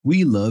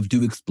We love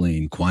to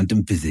explain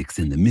quantum physics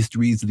and the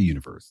mysteries of the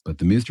universe, but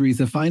the mysteries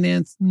of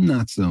finance,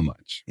 not so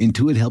much.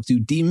 Intuit helps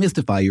you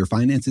demystify your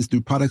finances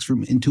through products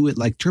from Intuit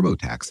like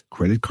TurboTax,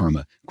 Credit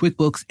Karma,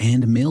 QuickBooks,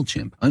 and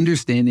MailChimp.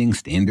 Understanding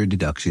standard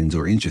deductions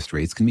or interest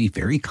rates can be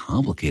very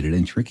complicated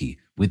and tricky,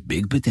 with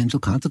big potential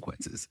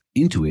consequences.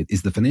 Intuit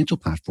is the financial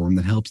platform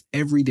that helps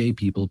everyday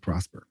people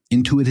prosper.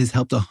 Intuit has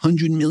helped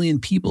 100 million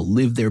people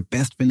live their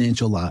best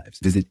financial lives.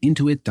 Visit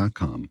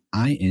Intuit.com,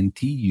 Intuit.com,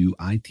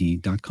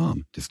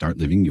 to start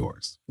living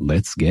yours.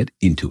 Let's get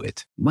into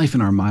it. Life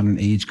in our modern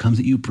age comes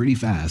at you pretty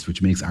fast,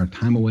 which makes our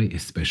time away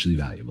especially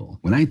valuable.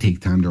 When I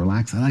take time to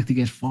relax, I like to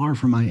get far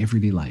from my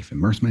everyday life,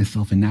 immerse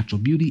myself in natural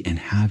beauty, and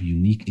have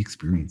unique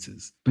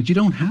experiences. But you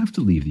don't have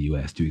to leave the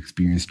U.S. to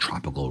experience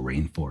tropical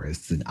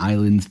rainforests and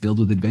islands filled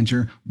with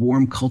adventure,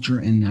 warm culture,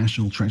 and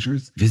national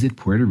treasures. Visit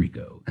Puerto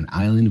Rico, an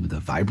island with a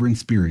vibrant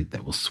spirit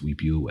that will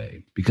sweep you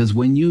away. Because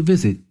when you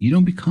visit, you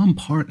don't become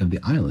part of the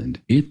island,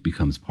 it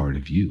becomes part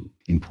of you.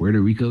 In Puerto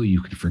Rico,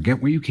 you can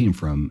forget where you came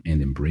from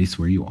and embrace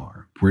where you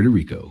are. Puerto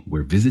Rico,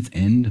 where visits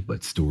end,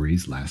 but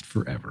stories last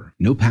forever.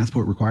 No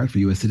passport required for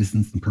U.S.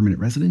 citizens and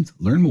permanent residents.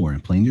 Learn more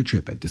and plan your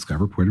trip at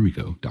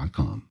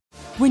discoverpuertorico.com.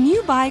 When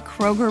you buy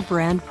Kroger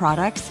brand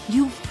products,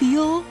 you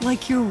feel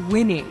like you're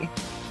winning.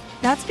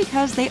 That's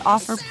because they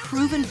offer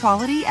proven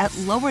quality at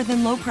lower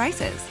than low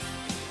prices.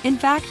 In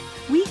fact,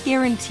 we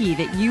guarantee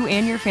that you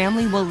and your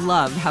family will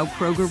love how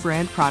Kroger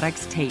brand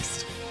products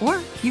taste,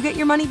 or you get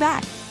your money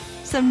back.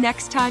 So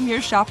next time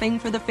you're shopping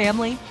for the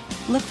family,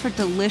 look for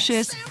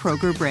delicious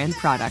Kroger brand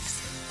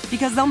products,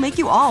 because they'll make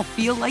you all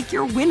feel like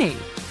you're winning.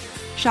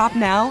 Shop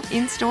now,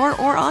 in-store,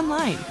 or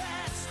online.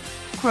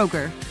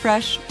 Kroger,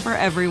 fresh for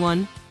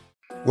everyone.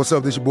 What's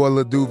up, this your boy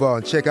Lil Duval,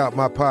 and check out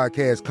my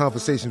podcast,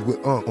 Conversations with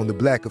Unc, on the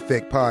Black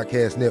Effect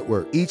Podcast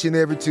Network. Each and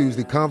every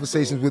Tuesday,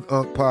 Conversations with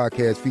Unc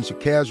podcast feature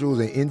casuals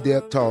and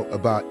in-depth talk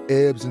about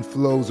ebbs and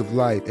flows of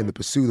life and the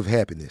pursuit of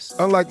happiness.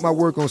 Unlike my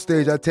work on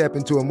stage, I tap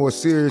into a more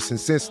serious and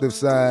sensitive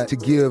side to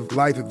give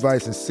life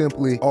advice and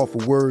simply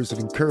offer words of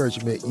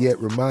encouragement, yet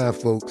remind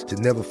folks to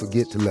never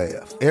forget to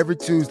laugh. Every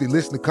Tuesday,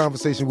 listen to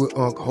Conversations with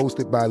Unc,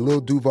 hosted by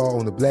Lil Duval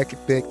on the Black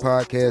Effect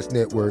Podcast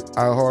Network,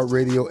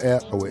 iHeartRadio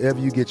app, or wherever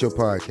you get your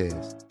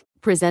podcasts.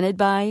 Presented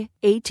by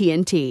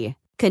AT&T.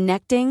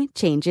 Connecting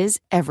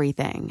changes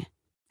everything.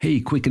 Hey,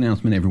 quick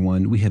announcement,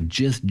 everyone. We have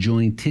just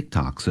joined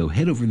TikTok, so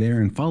head over there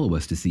and follow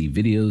us to see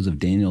videos of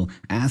Daniel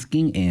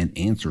asking and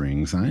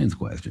answering science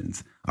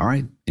questions. All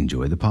right,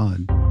 enjoy the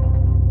pod.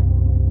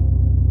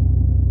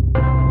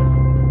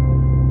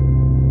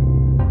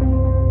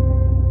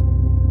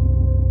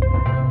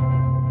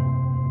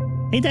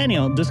 Hey,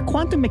 Daniel, does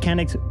quantum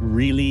mechanics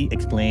really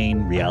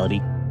explain reality?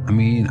 I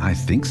mean, I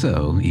think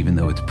so, even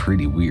though it's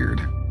pretty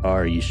weird.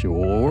 Are you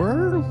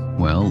sure?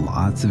 Well,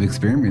 lots of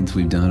experiments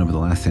we've done over the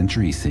last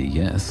century say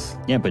yes.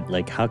 Yeah,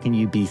 but how can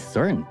you be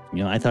certain?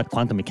 I thought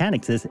quantum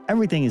mechanics says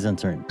everything is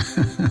uncertain.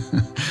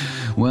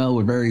 Well,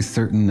 we're very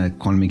certain that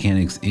quantum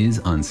mechanics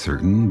is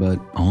uncertain, but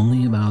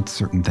only about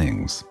certain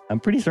things. I'm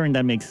pretty certain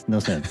that makes no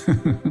sense.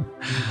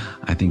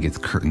 I think it's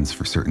curtains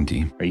for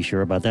certainty. Are you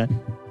sure about that?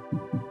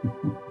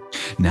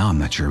 Now I'm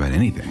not sure about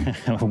anything.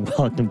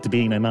 Welcome to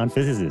being a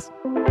non-physicist.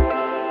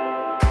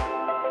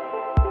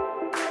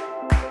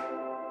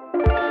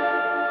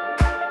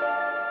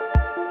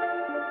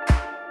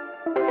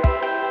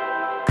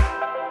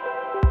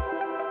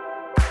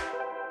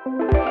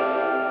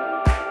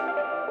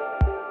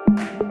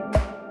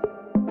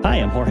 Hi,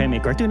 I'm Jorge, a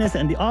cartoonist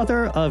and the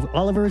author of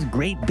Oliver's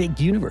Great Big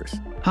Universe.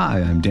 Hi,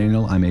 I'm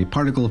Daniel. I'm a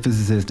particle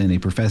physicist and a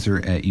professor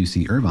at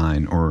UC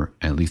Irvine, or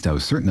at least I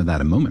was certain of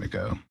that a moment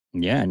ago.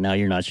 Yeah, now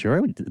you're not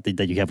sure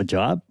that you have a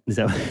job? Is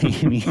that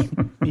what you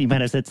mean? You might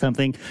have said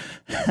something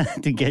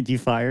to get you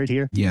fired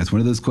here? Yeah, it's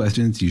one of those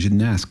questions you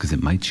shouldn't ask because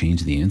it might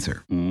change the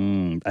answer.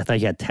 I thought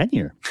you had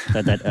tenure.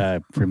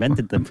 That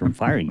prevented them from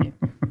firing you.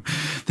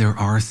 There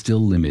are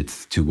still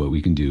limits to what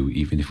we can do,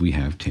 even if we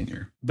have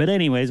tenure. But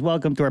anyways,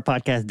 welcome to our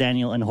podcast,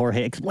 Daniel and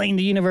Jorge Explain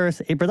the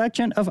Universe, a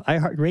production of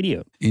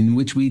iHeartRadio, in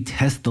which we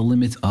test the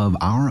limits of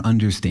our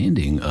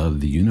understanding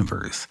of the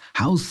universe.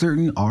 How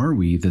certain are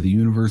we that the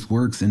universe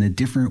works in a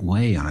different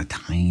way on a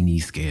tiny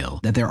scale?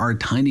 That there are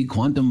tiny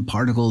quantum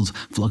particles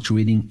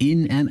fluctuating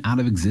in and out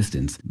of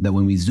existence? That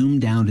when we zoom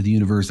down to the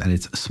universe at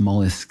its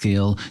smallest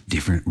scale,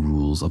 different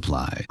rules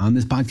apply? On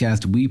this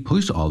podcast, we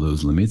push all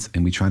those limits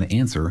and we try to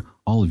answer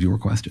all of your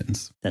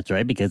questions. That's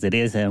right, because it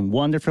is a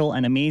wonderful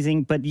and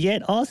amazing, but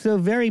yet also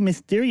very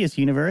mysterious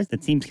universe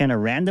that seems kind of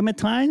random at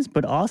times,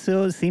 but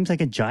also seems like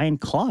a giant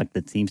clock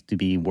that seems to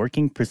be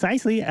working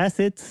precisely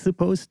as it's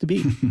supposed to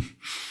be.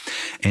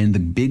 And the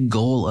big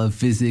goal of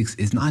physics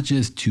is not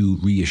just to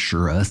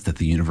reassure us that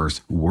the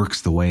universe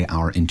works the way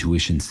our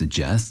intuition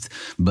suggests,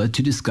 but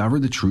to discover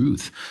the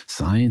truth.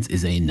 Science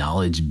is a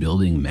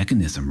knowledge-building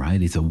mechanism,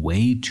 right? It's a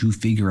way to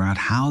figure out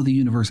how the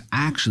universe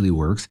actually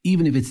works,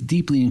 even if it's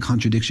deeply in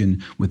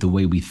contradiction with the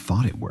way we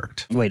thought it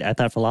worked. Wait, I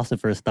thought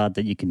philosophers thought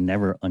that you can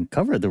never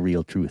uncover the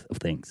real truth of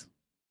things.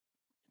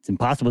 It's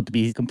impossible to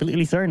be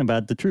completely certain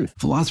about the truth.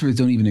 Philosophers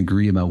don't even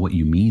agree about what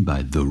you mean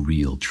by the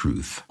real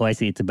truth. Oh, I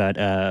see. It's about,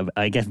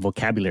 I guess,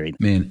 vocabulary.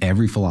 Man,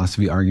 every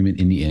philosophy argument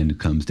in the end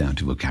comes down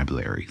to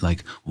vocabulary.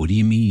 Like, what do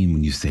you mean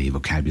when you say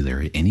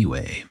vocabulary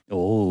anyway?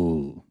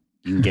 Oh,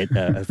 you can get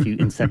a few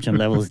Inception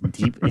levels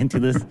deep into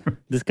this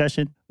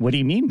discussion. What do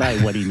you mean by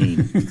what do you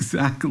mean?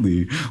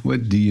 Exactly.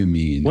 What do you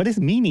mean? What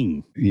is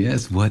meaning?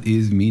 Yes, what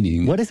is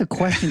meaning? What is a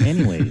question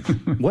anyway?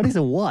 What is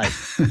a what?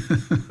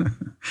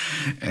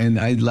 And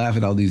I laugh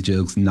at all these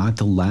jokes, not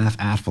to laugh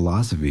at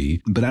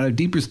philosophy, but out of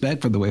deep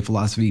respect for the way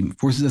philosophy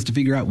forces us to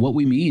figure out what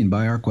we mean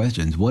by our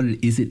questions. What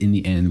is it in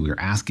the end we're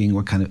asking?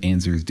 What kind of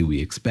answers do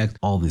we expect?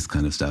 All this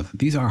kind of stuff.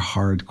 These are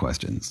hard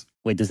questions.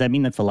 Wait, does that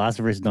mean that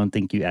philosophers don't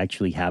think you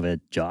actually have a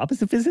job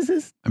as a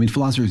physicist? I mean,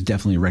 philosophers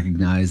definitely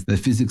recognize that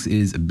physics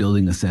is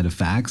building a set of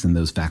facts, and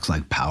those facts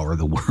like power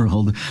the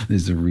world.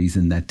 There's a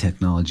reason that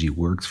technology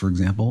works, for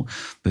example.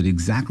 But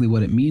exactly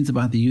what it means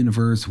about the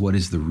universe, what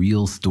is the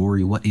real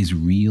story, what is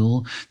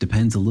real,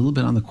 depends a little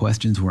bit on the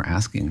questions we're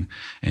asking.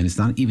 And it's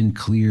not even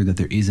clear that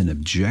there is an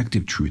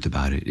objective truth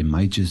about it. It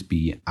might just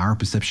be our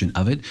perception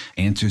of it,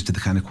 answers to the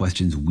kind of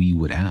questions we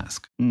would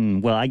ask.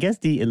 Well, I guess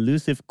the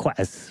elusive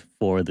quest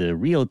for the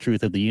real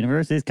truth of the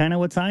universe is kind of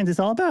what science is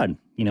all about.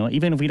 You know,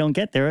 even if we don't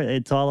get there,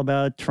 it's all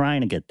about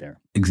trying to get there.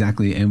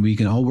 Exactly. And we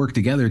can all work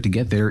together to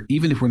get there,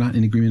 even if we're not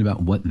in agreement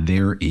about what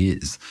there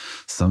is.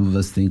 Some of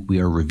us think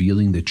we are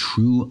revealing the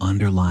true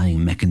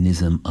underlying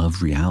mechanism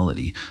of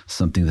reality,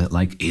 something that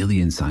like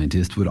alien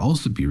scientists would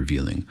also be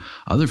revealing.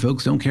 Other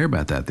folks don't care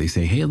about that. They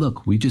say, hey,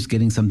 look, we're just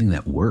getting something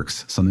that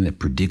works, something that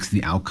predicts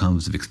the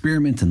outcomes of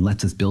experiments and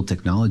lets us build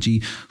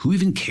technology. Who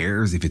even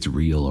cares if it's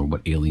real or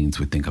what aliens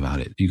would think about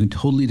it? You can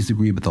totally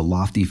disagree about the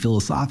lofty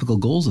philosophical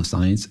goals of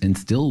science and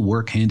still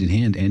work hand in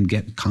hand and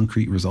get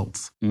concrete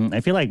results.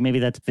 I feel like maybe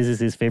that's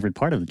physicists' favorite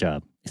part of the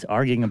job, is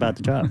arguing about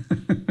the job.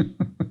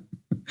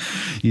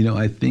 You know,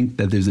 I think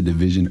that there's a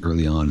division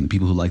early on. And the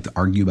people who like to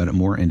argue about it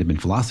more end up in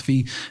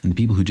philosophy, and the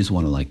people who just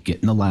want to like get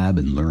in the lab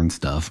and learn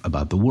stuff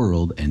about the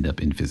world end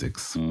up in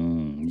physics.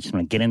 You just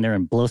want to get in there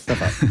and blow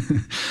stuff up.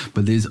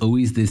 But there's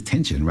always this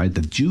tension, right?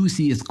 The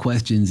juiciest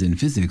questions in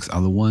physics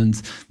are the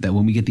ones that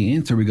when we get the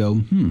answer, we go,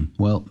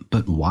 well,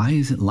 but why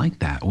is it like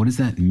that? What does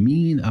that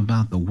mean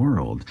about the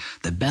world?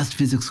 The best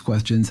physics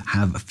questions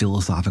have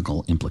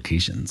philosophical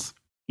implications.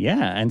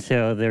 Yeah, and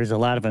so there's a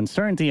lot of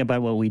uncertainty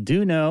about what we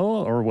do know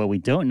or what we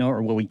don't know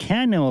or what we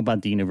can know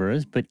about the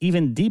universe. But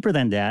even deeper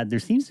than that, there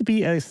seems to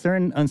be a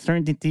certain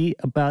uncertainty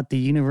about the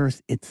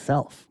universe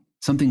itself.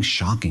 Something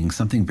shocking,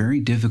 something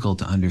very difficult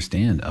to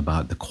understand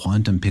about the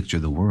quantum picture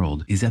of the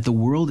world is that the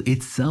world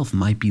itself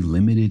might be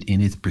limited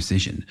in its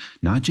precision,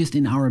 not just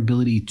in our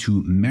ability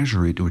to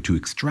measure it or to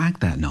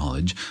extract that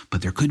knowledge,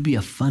 but there could be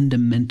a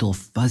fundamental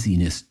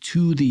fuzziness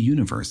to the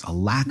universe, a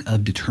lack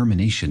of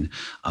determination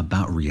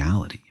about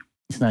reality.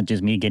 It's not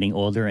just me getting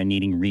older and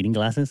needing reading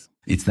glasses?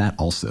 It's that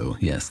also,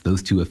 yes.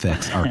 Those two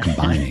effects are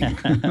combining.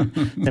 Does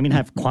that mean I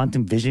have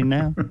quantum vision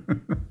now?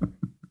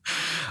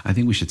 I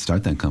think we should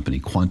start that company,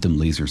 Quantum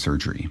Laser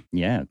Surgery.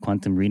 Yeah,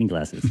 quantum reading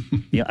glasses.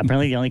 Yeah,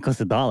 apparently it only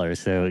costs $1,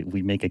 so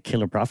we make a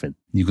killer profit.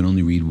 You can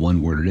only read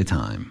one word at a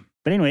time.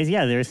 But anyways,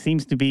 yeah, there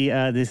seems to be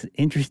this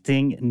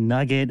interesting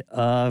nugget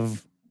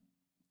of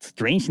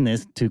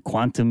strangeness to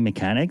quantum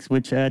mechanics,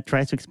 which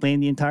tries to explain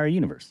the entire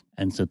universe.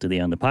 And so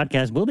today on the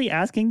podcast, we'll be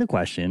asking the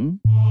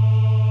question,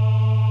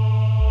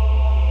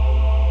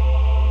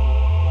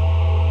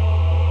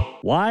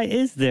 why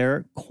is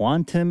there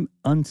quantum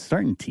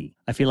uncertainty?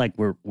 I feel like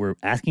we're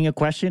asking a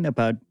question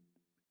about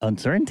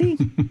uncertainty.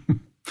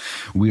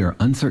 We are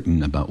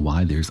uncertain about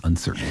why there's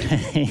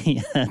uncertainty.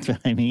 Yeah, that's what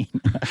I mean.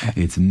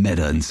 It's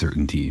meta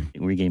uncertainty.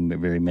 We're getting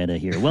very meta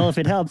here. Well, if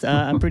it helps,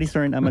 I'm pretty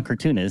certain I'm a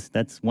cartoonist.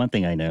 That's one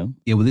thing I know.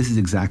 Yeah, well, this is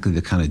exactly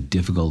the kind of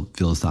difficult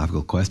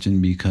philosophical question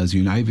because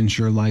you're not even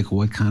sure, like,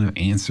 what kind of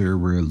answer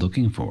we're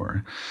looking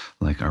for.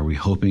 Like, are we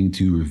hoping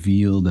to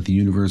reveal that the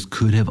universe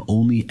could have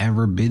only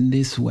ever been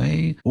this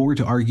way? Or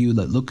to argue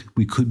that, look,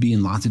 we could be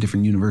in lots of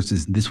different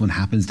universes. This one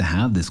happens to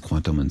have this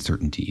quantum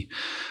uncertainty.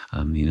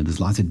 There's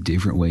lots of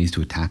different ways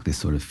to attack this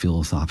sort of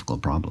philosophical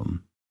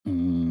problem.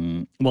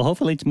 Well,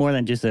 hopefully it's more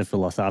than just a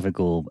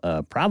philosophical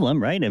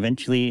problem, right?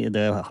 Eventually,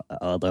 the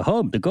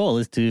hope, the goal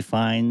is to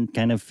find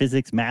kind of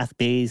physics,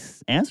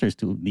 math-based answers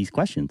to these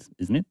questions,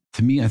 isn't it?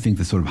 To me, I think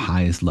the sort of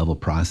highest level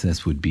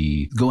process would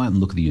be go out and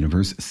look at the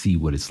universe, see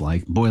what it's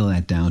like, boil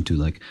that down to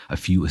like a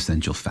few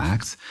essential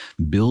facts,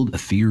 build a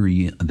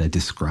theory that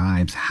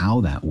describes how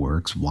that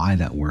works, why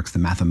that works, the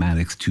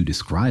mathematics to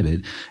describe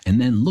it,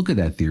 and then look at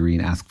that theory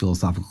and ask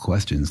philosophical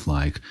questions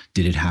like,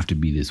 did it have to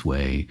be this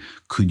way?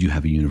 Could you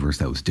have a universe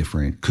that was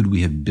different? Could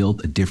we have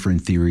built a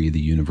different theory of the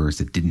universe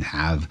that didn't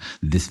have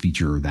this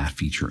feature or that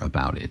feature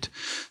about it?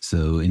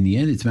 So in the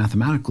end, it's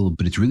mathematical,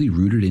 but it's really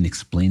rooted in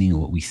explaining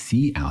what we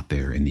see out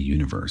there in the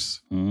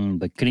universe.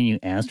 But couldn't you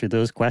answer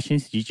those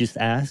questions you just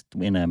asked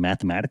in a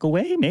mathematical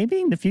way, maybe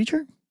in the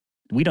future?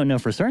 We don't know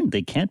for certain.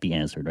 They can't be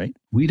answered, right?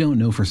 We don't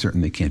know for certain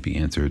they can't be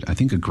answered. I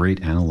think a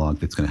great analog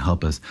that's going to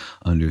help us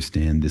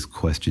understand this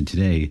question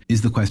today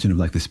is the question of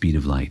like the speed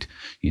of light.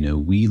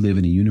 We live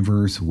in a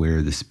universe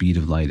where the speed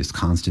of light is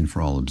constant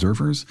for all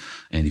observers.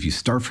 And if you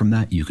start from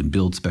that, you can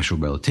build special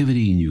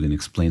relativity and you can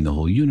explain the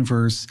whole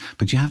universe.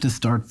 But you have to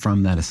start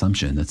from that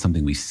assumption. That's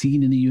something we've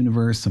seen in the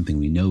universe, something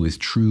we know is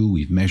true.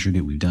 We've measured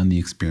it. We've done the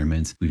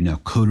experiments. We've now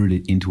coded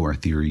it into our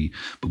theory,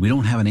 but we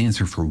don't have an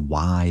answer for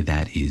why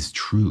that is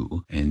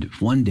true. And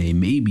one day,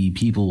 maybe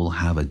people will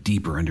have a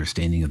deeper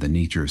understanding of the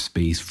nature of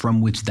space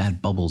from which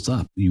that bubbles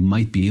up. You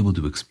might be able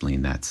to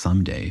explain that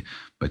someday,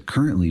 but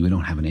currently we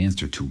don't have an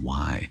answer to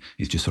why.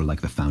 It's just sort of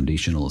like the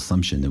foundational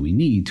assumption that we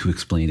need to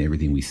explain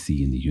everything we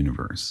see in the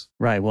universe.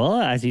 Right. Well,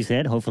 as you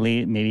said,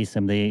 hopefully maybe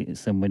someday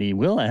somebody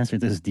will answer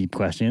those deep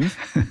questions,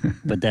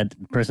 but that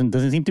person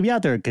doesn't seem to be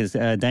out there because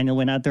Daniel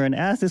went out there and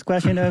asked this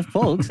question of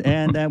folks,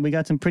 and we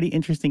got some pretty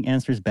interesting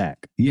answers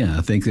back. Yeah.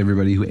 Thanks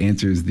everybody who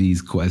answers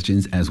these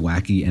questions, as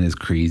wacky and as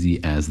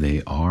crazy as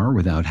they are,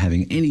 without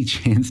having any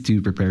chance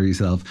to prepare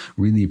yourself.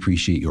 Really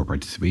appreciate your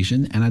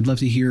participation. And I'd love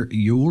to hear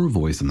your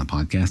voice on the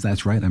podcast.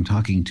 That's right. I'm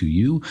talking to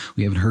you.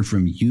 We haven't heard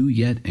from you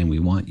yet, and we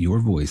want your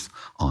voice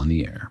on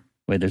the air.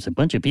 Wait, there's a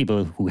bunch of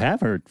people who we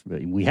have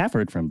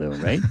heard from, though,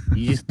 right?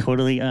 You just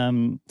totally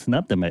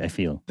snubbed them, I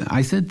feel.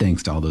 I said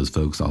thanks to all those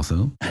folks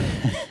also.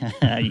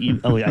 I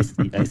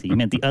see. You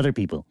meant the other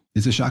people.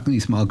 It's a shockingly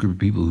small group of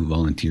people who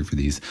volunteer for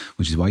these,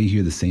 which is why you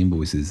hear the same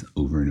voices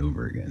over and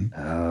over again.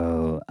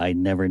 Oh, I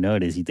never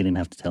noticed. You didn't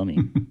have to tell me.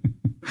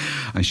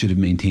 I should have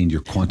maintained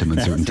your quantum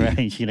uncertainty. That's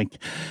right. You should have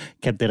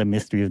kept that a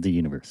mystery of the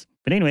universe.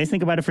 But anyways,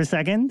 think about it for a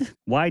second.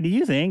 Why do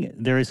you think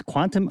there is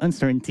quantum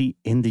uncertainty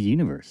in the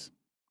universe?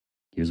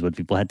 Here's what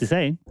people had to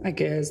say. I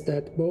guess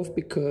that both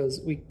because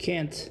we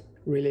can't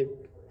really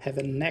have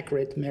an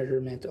accurate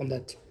measurement on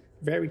that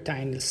very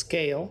tiny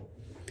scale,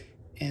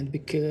 and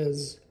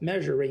because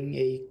measuring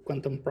a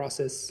quantum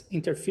process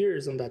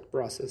interferes on that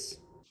process.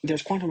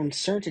 There's quantum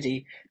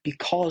uncertainty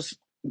because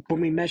when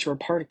we measure a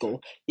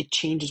particle, it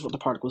changes what the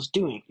particle is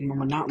doing. And when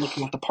we're not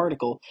looking at the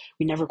particle,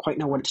 we never quite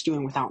know what it's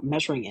doing without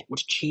measuring it,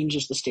 which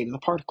changes the state of the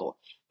particle.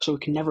 So we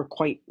can never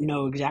quite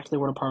know exactly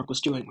what a particle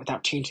is doing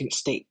without changing its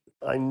state.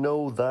 I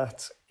know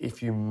that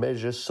if you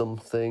measure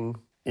something,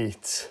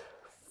 it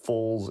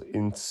falls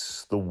into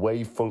the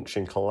wave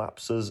function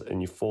collapses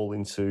and you fall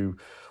into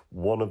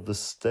one of the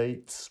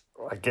states.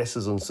 I guess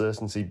there's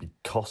uncertainty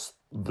because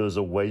there's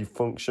a wave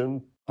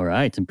function. All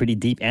right, some pretty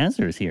deep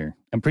answers here.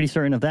 I'm pretty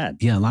certain of that.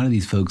 Yeah, a lot of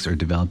these folks are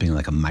developing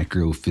like a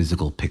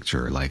micro-physical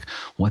picture, like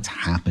what's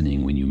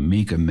happening when you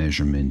make a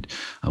measurement,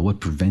 what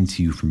prevents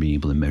you from being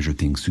able to measure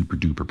things super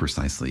duper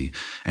precisely.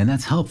 And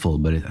that's helpful,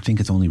 but I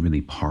think it's only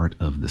really part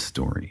of the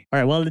story. All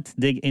right, well, let's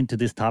dig into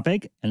this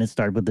topic and let's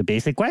start with the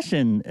basic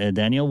question.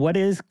 Daniel, what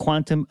is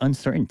quantum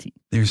uncertainty?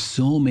 There's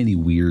so many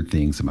weird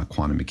things about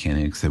quantum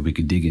mechanics that we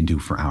could dig into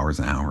for hours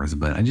and hours,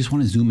 but I just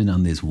want to zoom in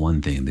on this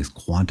one thing, this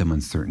quantum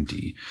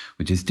uncertainty,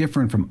 which is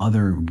different from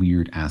other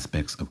weird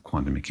aspects of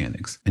quantum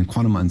mechanics. And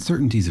quantum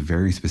uncertainty is a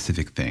very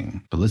specific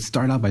thing. But let's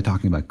start out by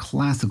talking about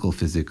classical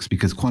physics,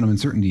 because quantum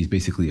uncertainty is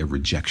basically a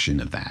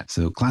rejection of that.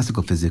 So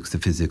classical physics, the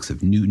physics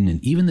of Newton,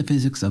 and even the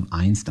physics of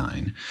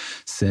Einstein,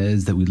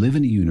 says that we live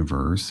in a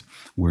universe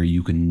where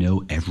you can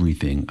know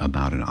everything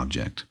about an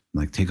object.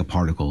 Like take a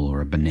particle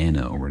or a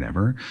banana or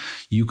whatever,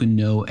 you can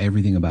know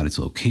everything about its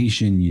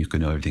location, you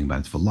can know everything about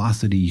its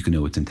velocity, you can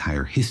know its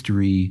entire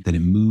history, that it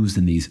moves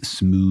in these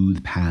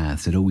smooth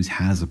paths, it always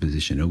has a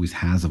position, it always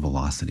has a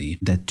velocity,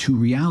 that to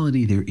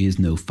reality there is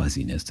no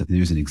fuzziness, that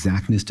there's an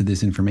exactness to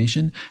this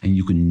information and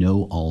you can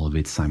know all of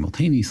it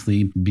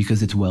simultaneously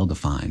because it's well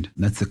defined.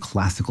 That's the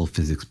classical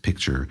physics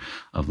picture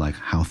of like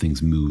how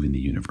things move in the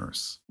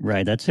universe.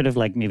 Right, that's sort of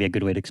like maybe a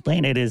good way to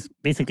explain it is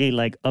basically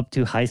like up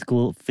to high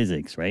school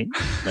physics, right?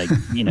 Like,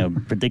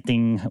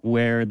 predicting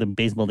where the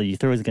baseball that you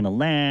throw is going to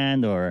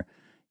land or,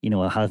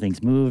 how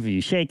things move, if you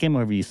shake them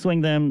or if you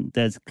swing them,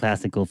 that's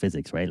classical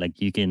physics, right?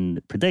 Like you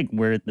can predict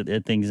where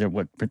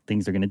what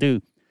things are going to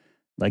do.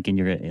 Like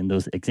in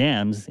those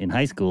exams in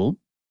high school,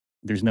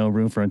 there's no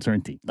room for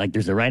uncertainty. Like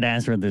there's a right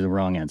answer and there's a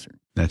wrong answer.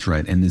 That's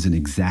right. And there's an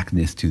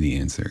exactness to the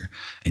answer.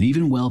 And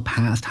even well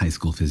past high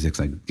school physics,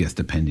 I guess,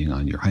 depending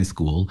on your high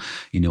school,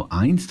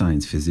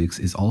 Einstein's physics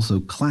is also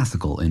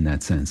classical in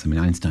that sense. I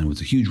mean, Einstein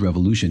was a huge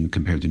revolution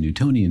compared to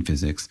Newtonian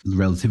physics.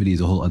 Relativity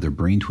is a whole other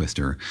brain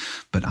twister.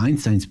 But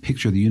Einstein's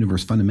picture of the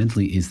universe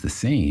fundamentally is the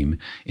same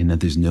in that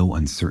there's no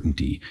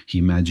uncertainty. He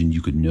imagined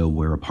you could know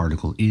where a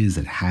particle is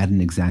that had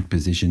an exact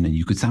position, and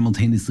you could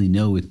simultaneously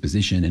know its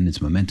position and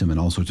its momentum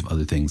and all sorts of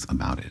other things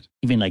about it.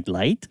 Even like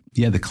light?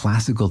 Yeah, the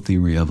classical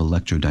theory of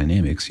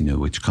electrodynamics,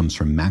 which comes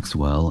from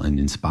Maxwell and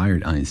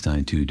inspired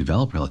Einstein to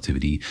develop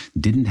relativity,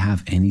 didn't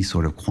have any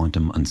sort of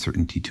quantum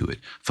uncertainty to it.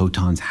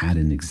 Photons had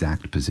an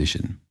exact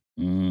position.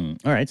 All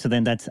right, so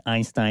then that's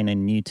Einstein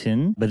and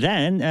Newton. But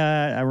then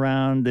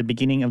around the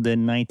beginning of the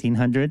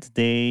 1900s,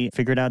 they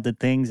figured out that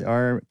things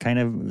are kind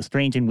of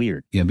strange and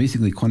weird. Yeah,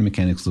 basically quantum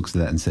mechanics looks at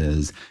that and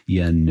says,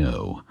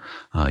 no,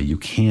 you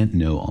can't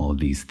know all of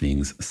these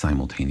things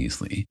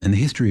simultaneously. And the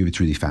history of it's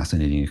really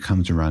fascinating. It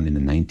comes around in the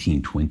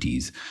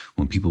 1920s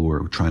when people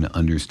were trying to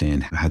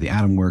understand how the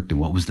atom worked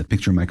and what was the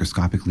picture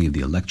microscopically of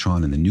the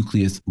electron and the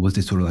nucleus. Was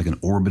it sort of like an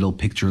orbital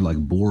picture like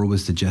Bohr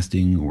was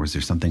suggesting, or was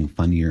there something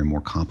funnier and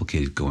more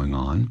complicated going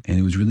on? And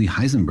it was really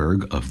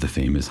Heisenberg, of the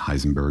famous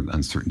Heisenberg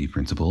uncertainty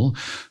principle,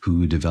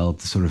 who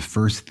developed the sort of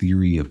first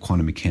theory of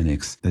quantum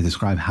mechanics that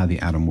described how the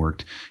atom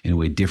worked in a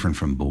way different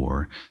from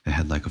Bohr, that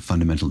had like a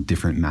fundamental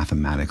different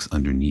mathematics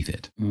underneath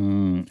it.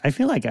 I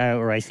feel like,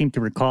 I seem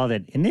to recall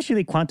that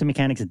initially quantum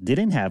mechanics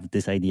didn't have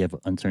this idea of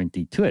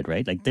uncertainty to it,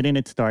 right? Like, didn't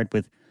it start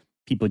with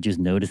people just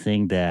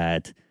noticing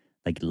that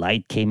like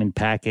light came in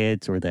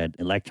packets, or that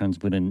electrons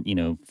wouldn't,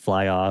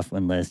 fly off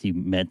unless you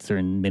met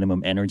certain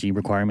minimum energy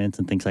requirements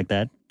and things like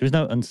that? There's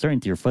no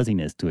uncertainty or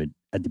fuzziness to it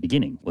at the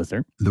beginning, was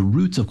there? The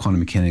roots of quantum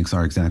mechanics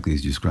are exactly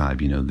as you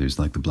described. There's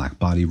like the black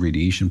body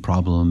radiation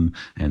problem,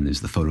 and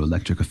there's the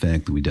photoelectric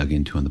effect that we dug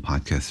into on the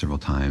podcast several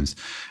times.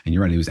 And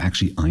you're right, it was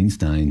actually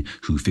Einstein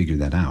who figured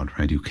that out,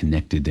 right? Who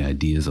connected the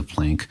ideas of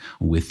Planck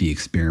with the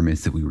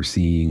experiments that we were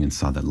seeing and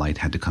saw that light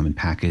had to come in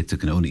packets. It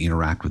can only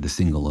interact with a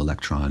single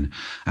electron.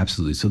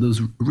 Absolutely. So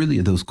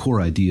those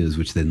core ideas,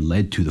 which then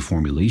led to the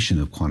formulation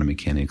of quantum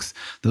mechanics,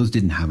 those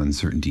didn't have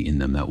uncertainty in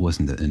them. That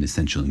wasn't an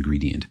essential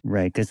ingredient.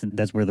 Right, because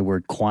that's where the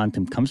word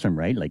quantum comes from,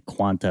 right? Like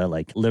quanta,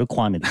 like little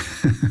quantity.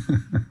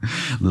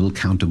 Little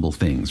countable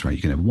things, right?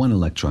 You can have 1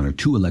 electron or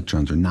 2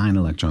 electrons or 9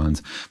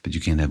 electrons, but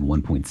you can't have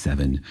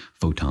 1.7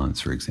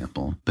 photons, for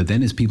example. But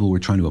then as people were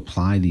trying to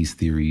apply these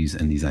theories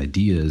and these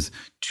ideas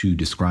to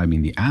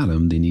describing the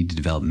atom, they need to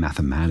develop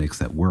mathematics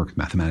that worked,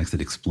 mathematics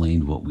that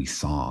explained what we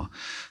saw.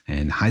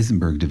 And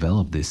Heisenberg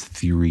developed this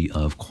theory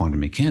of quantum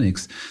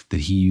mechanics that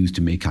he used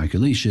to make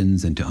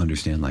calculations and to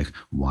understand, like,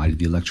 why did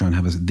the electron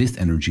have this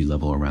energy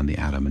level around the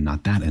atom and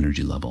not that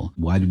energy level?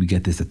 Why did we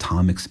get this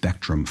atomic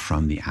spectrum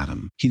from the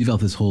atom? He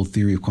developed this whole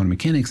theory of quantum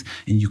mechanics,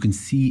 and you can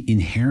see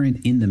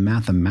inherent in the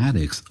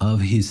mathematics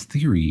of his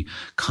theory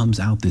comes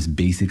out this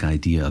basic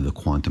idea of the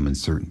quantum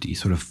uncertainty,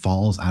 sort of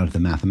falls out of the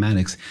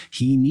mathematics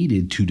he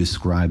needed to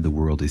describe the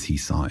world as he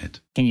saw it.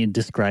 Can you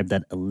describe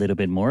that a little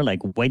bit more? Like,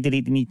 why did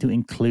he need to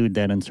include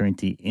that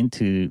uncertainty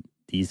into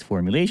these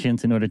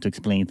formulations in order to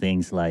explain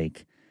things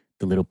like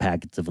the little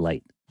packets of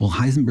light? Well,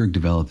 Heisenberg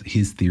developed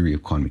his theory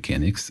of quantum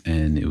mechanics,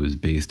 and it was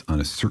based on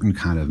a certain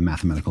kind of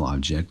mathematical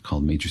object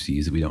called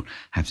matrices that we don't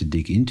have to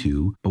dig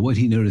into. But what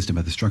he noticed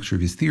about the structure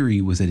of his theory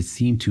was that it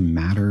seemed to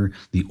matter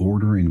the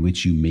order in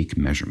which you make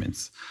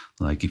measurements.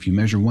 Like if you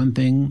measure one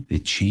thing,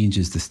 it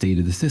changes the state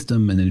of the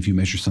system. And then if you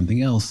measure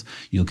something else,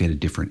 you'll get a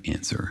different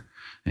answer.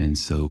 And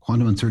so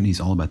quantum uncertainty is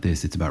all about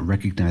this. It's about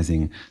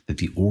recognizing that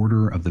the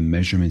order of the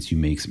measurements you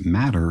make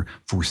matter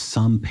for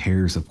some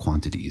pairs of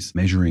quantities.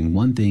 Measuring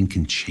one thing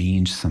can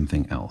change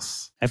something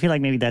else. I feel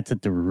like maybe that's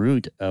at the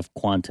root of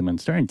quantum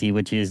uncertainty,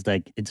 which is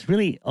like, it's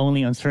really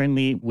only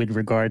uncertainty with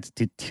regards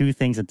to two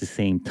things at the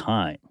same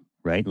time,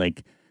 right? Like,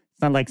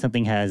 it's not like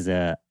something has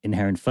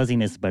inherent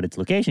fuzziness about its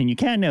location. You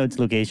can know its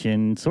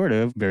location sort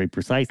of very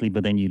precisely,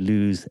 but then you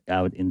lose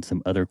out in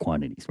some other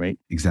quantities, right?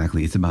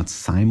 Exactly. It's about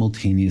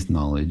simultaneous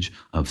knowledge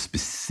of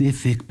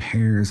specific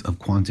pairs of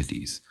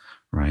quantities.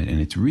 Right.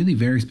 And it's really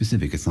very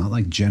specific. It's not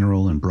like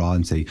general and broad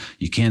and say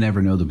you can't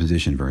ever know the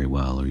position very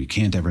well, or you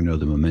can't ever know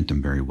the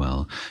momentum very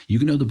well. You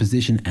can know the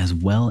position as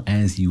well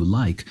as you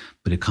like,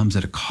 but it comes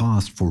at a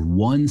cost for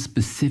one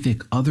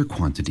specific other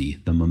quantity,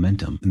 the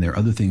momentum. And there are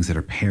other things that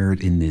are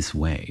paired in this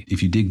way.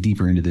 If you dig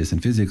deeper into this in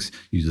physics,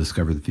 you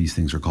discover that these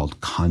things are called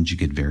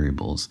conjugate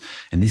variables.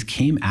 And this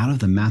came out of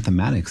the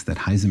mathematics that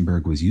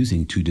Heisenberg was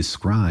using to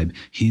describe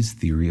his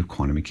theory of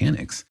quantum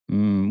mechanics.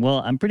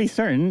 Well, I'm pretty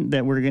certain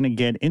that we're going to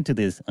get into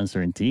this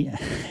uncertainty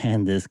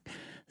and this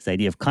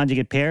idea of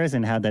conjugate pairs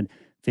and how that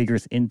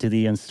figures into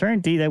the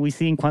uncertainty that we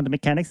see in quantum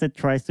mechanics that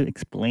tries to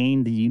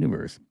explain the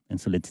universe.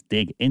 And so let's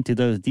dig into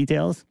those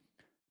details.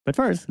 But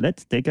first,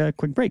 let's take a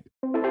quick break.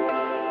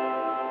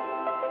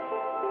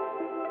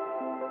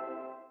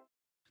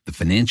 The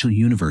financial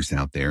universe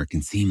out there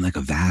can seem like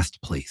a vast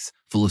place,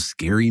 full of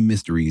scary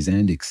mysteries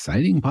and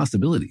exciting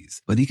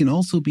possibilities, but it can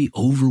also be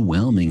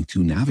overwhelming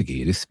to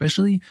navigate,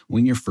 especially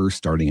when you're first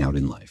starting out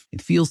in life.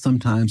 It feels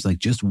sometimes like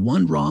just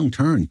one wrong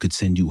turn could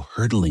send you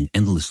hurtling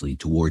endlessly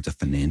towards a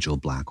financial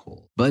black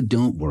hole. But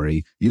don't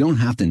worry, you don't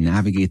have to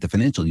navigate the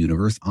financial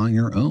universe on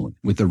your own.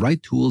 With the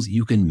right tools,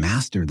 you can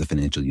master the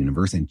financial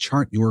universe and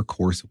chart your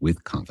course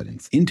with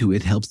confidence.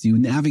 Intuit helps you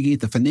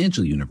navigate the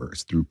financial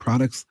universe through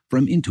products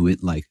from Intuit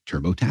like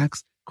TurboTax,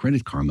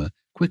 Credit Karma,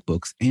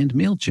 QuickBooks, and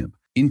MailChimp.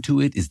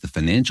 Intuit is the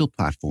financial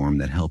platform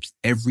that helps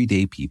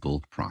everyday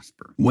people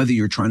prosper. Whether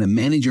you're trying to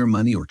manage your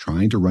money or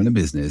trying to run a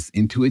business,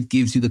 Intuit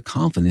gives you the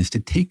confidence to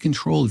take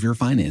control of your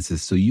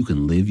finances so you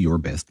can live your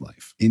best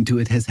life.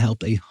 Intuit has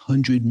helped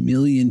 100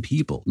 million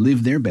people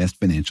live their best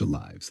financial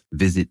lives.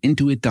 Visit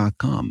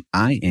Intuit.com,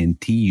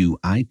 Intuit.com,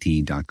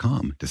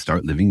 to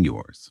start living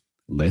yours.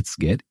 Let's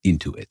get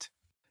into it.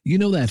 You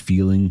know that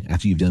feeling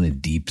after you've done a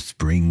deep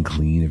spring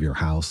clean of your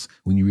house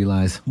when you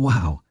realize,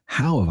 wow,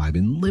 how have I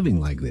been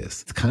living like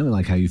this? It's kind of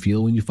like how you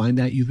feel when you find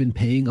out you've been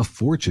paying a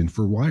fortune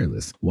for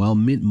wireless, while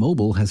Mint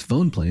Mobile has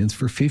phone plans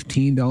for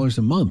 $15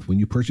 a month when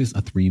you purchase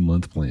a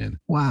 3-month plan.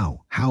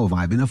 Wow, how have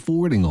I been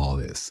affording all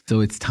this?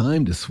 So it's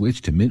time to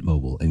switch to Mint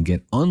Mobile and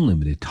get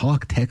unlimited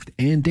talk, text,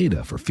 and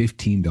data for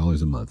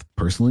 $15 a month.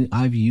 Personally,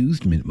 I've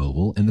used Mint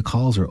Mobile, and the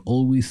calls are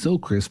always so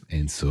crisp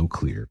and so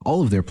clear.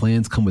 All of their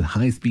plans come with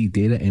high-speed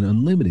data and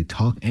unlimited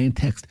talk and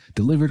text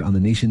delivered on the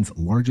nation's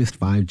largest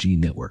 5G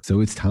network.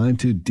 So it's time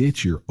to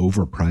ditch your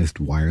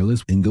overpriced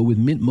wireless and go with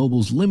Mint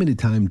Mobile's limited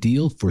time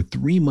deal for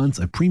 3 months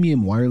of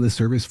premium wireless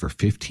service for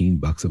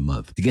 $15 a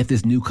month. To get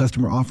this new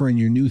customer offer and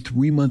your new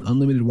 3-month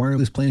unlimited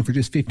wireless plan for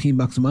just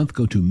 $15 a month,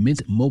 go to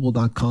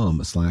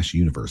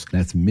mintmobile.com/universe.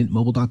 That's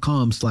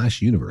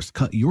mintmobile.com/universe.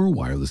 Cut your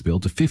wireless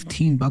bill to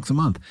 $15 a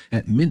month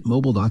at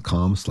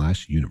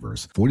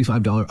mintmobile.com/universe.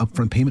 $45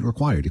 upfront payment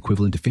required,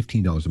 equivalent to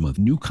 $15 a month.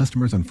 New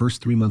customers on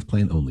first 3-month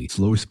plan only.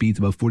 Slower speeds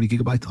above 40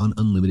 gigabytes on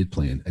unlimited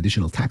plan.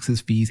 Additional taxes,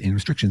 fees, and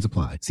restrictions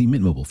apply. See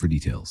Mint Mobile for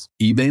details.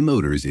 eBay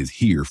Motors is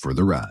here for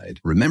the ride.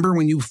 Remember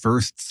when you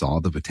first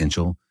saw the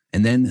potential?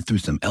 And then through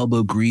some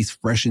elbow grease,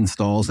 fresh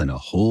installs, and a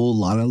whole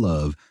lot of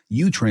love,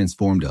 you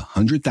transformed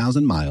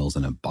 100,000 miles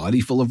and a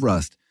body full of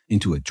rust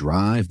into a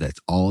drive that's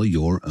all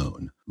your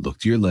own. Look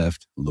to your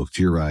left, look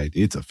to your right.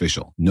 It's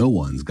official. No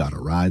one's got a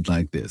ride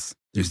like this.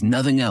 There's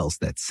nothing else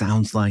that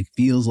sounds like,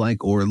 feels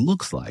like, or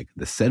looks like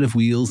the set of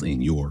wheels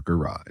in your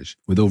garage.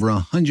 With over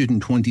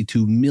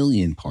 122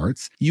 million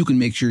parts, you can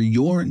make sure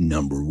your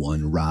number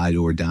one ride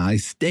or die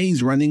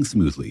stays running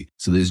smoothly,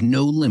 so there's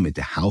no limit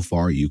to how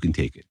far you can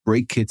take it.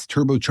 Brake kits,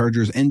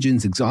 turbochargers,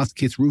 engines, exhaust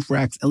kits, roof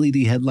racks,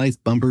 LED headlights,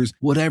 bumpers,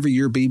 whatever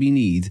your baby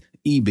needs,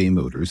 eBay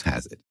Motors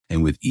has it.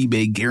 And with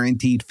eBay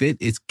Guaranteed Fit,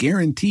 it's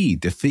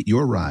guaranteed to fit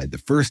your ride the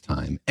first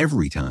time,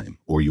 every time,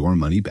 or your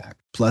money back.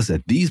 Plus,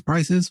 at these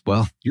prices,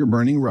 well, you're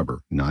burning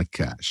rubber, not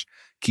cash.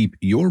 Keep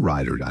your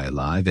ride or die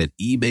alive at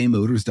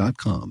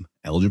ebaymotors.com.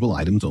 Eligible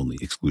items only.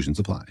 Exclusions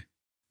apply.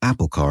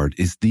 Apple Card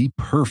is the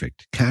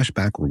perfect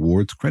cashback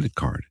rewards credit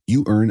card.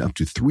 You earn up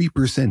to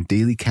 3%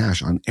 daily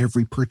cash on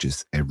every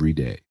purchase every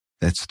day.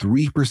 That's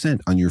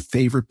 3% on your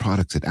favorite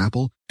products at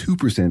Apple,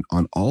 2%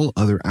 on all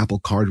other Apple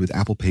Card with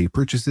Apple Pay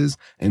purchases,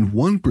 and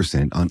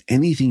 1% on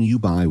anything you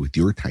buy with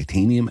your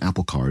titanium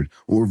Apple Card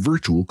or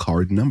virtual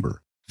card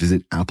number.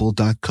 Visit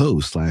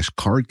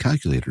apple.co/card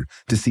calculator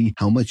to see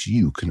how much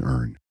you can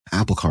earn.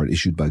 Apple Card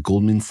issued by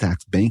Goldman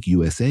Sachs Bank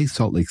USA,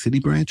 Salt Lake City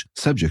branch,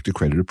 subject to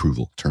credit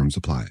approval. Terms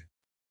apply.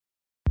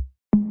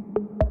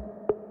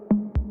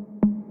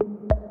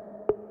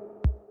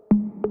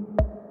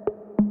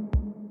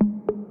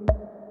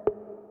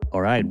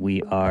 All right,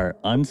 we are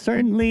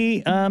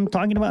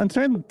talking about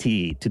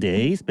uncertainty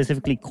today,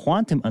 specifically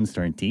quantum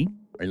uncertainty,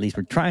 or at least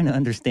we're trying to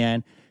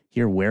understand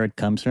here where it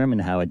comes from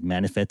and how it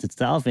manifests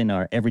itself in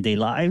our everyday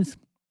lives.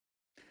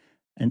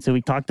 And so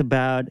we talked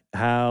about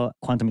how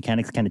quantum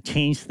mechanics kind of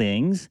change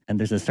things, and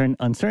there's a certain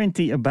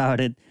uncertainty about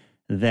it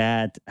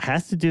that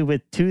has to do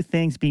with two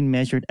things being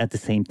measured at the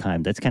same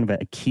time. That's kind of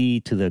a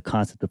key to the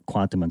concept of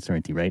quantum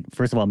uncertainty, right?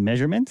 First of all,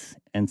 measurements,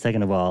 and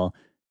second of all,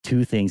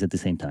 two things at the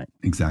same time.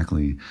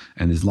 Exactly.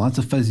 And there's lots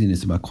of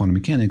fuzziness about quantum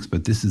mechanics,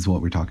 but this is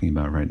what we're talking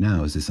about right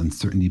now, is this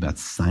uncertainty about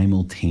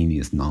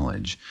simultaneous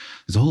knowledge.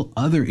 There's a whole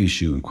other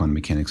issue in quantum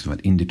mechanics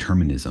about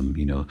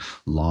indeterminism,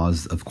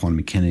 laws of quantum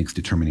mechanics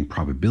determining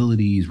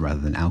probabilities rather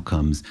than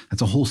outcomes.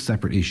 That's a whole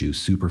separate issue,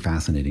 super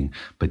fascinating,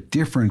 but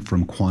different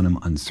from quantum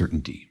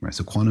uncertainty, right?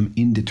 So quantum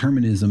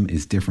indeterminism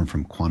is different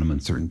from quantum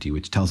uncertainty,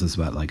 which tells us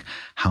about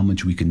how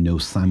much we can know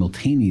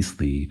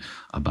simultaneously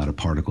about a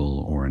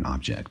particle or an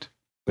object.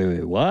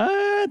 Wait,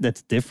 what?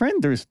 That's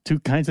different? There's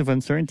two kinds of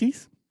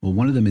uncertainties? Well,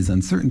 one of them is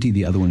uncertainty.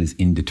 The other one is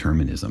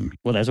indeterminism.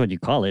 Well, that's what you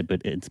call it,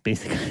 but it's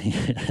basically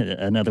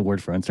another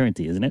word for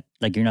uncertainty, isn't it?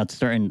 Like you're not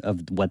certain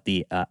of what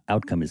the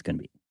outcome is going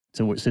to be.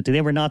 So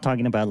today we're not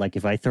talking about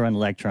if I throw an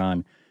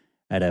electron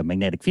at a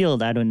magnetic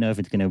field, I don't know if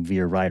it's going to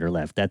veer right or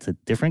left. That's a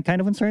different kind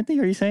of uncertainty,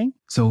 are you saying?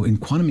 So in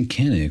quantum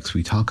mechanics,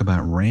 we talk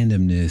about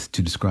randomness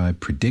to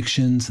describe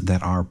predictions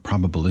that are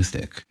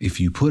probabilistic. If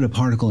you put a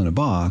particle in a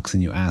box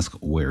and you ask,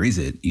 where is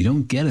it? You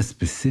don't get a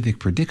specific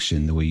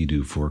prediction the way you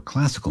do for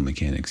classical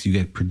mechanics. You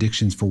get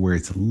predictions for where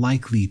it's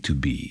likely to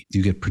be.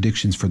 You get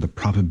predictions for the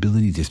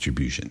probability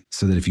distribution.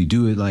 So that if you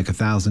do it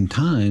 1,000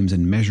 times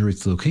and measure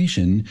its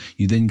location,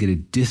 you then get a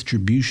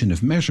distribution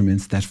of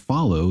measurements that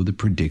follow the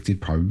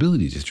predicted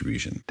probability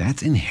distribution.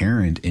 That's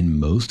inherent in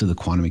most of the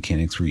quantum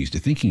mechanics we're used to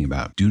thinking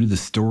about, due to the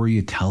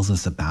story it tells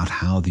us about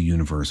how the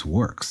universe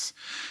works.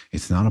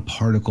 It's not a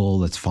particle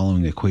that's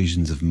following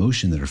equations of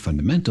motion that are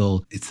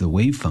fundamental. It's the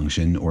wave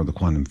function or the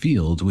quantum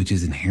field, which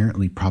is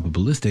inherently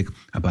probabilistic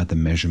about the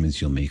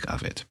measurements you'll make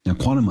of it. Now,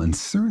 quantum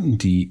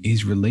uncertainty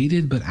is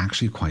related, but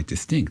actually quite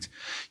distinct.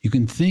 You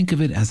can think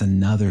of it as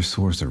another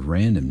source of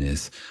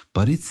randomness,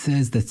 but it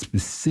says that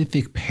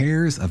specific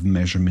pairs of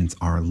measurements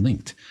are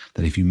linked,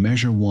 that if you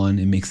measure one,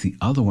 it makes the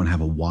other one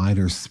have a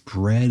wider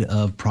spread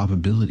of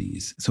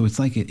probabilities. So it's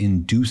like it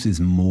induces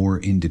more more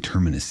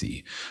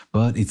indeterminacy,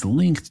 but it's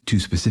linked to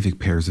specific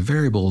pairs of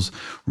variables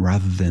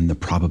rather than the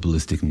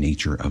probabilistic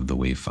nature of the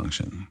wave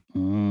function.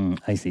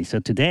 I see. So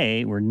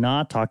today, we're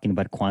not talking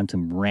about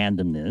quantum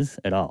randomness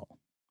at all.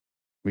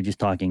 We're just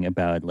talking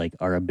about like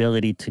our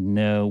ability to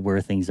know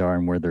where things are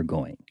and where they're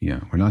going.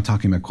 Yeah, we're not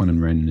talking about quantum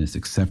randomness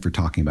except for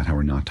talking about how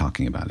we're not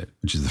talking about it,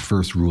 which is the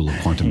first rule of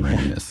quantum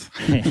randomness.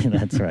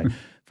 That's right.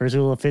 First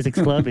rule of physics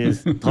club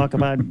is talk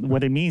about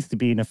what it means to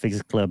be in a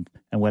physics club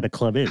and what a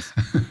club is.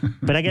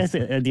 But I guess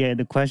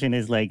the question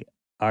is like,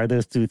 are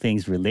those two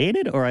things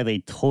related or are they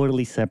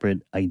totally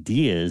separate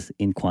ideas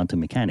in quantum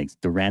mechanics?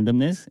 The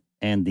randomness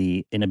and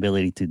the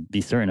inability to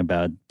be certain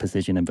about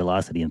position and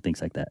velocity and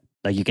things like that.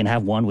 Like you can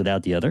have one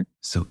without the other?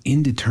 So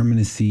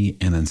indeterminacy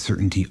and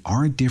uncertainty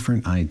are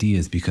different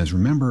ideas because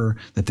remember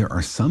that there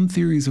are some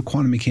theories of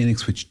quantum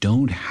mechanics which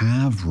don't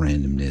have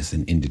randomness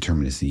and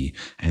indeterminacy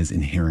as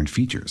inherent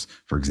features.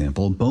 For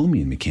example,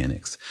 Bohmian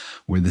mechanics,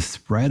 where the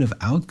spread of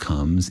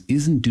outcomes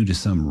isn't due to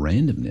some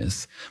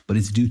randomness, but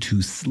it's due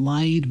to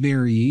slight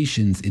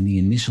variations in the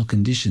initial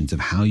conditions of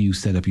how you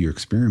set up your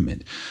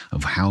experiment,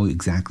 of how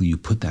exactly you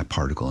put that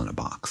particle in a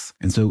box.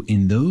 And so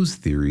in those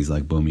theories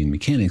like Bohmian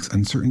mechanics,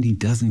 uncertainty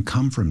doesn't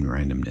come from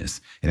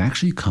randomness. It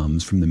actually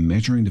comes from the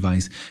measuring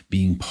device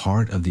being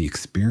part of the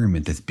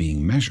experiment that's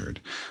being measured,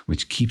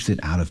 which keeps it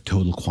out of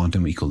total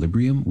quantum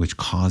equilibrium, which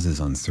causes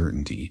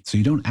uncertainty. So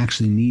you don't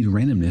actually need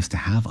randomness to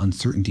have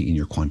uncertainty in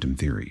your quantum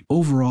theory.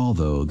 Overall,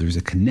 though, there's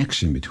a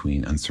connection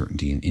between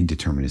uncertainty and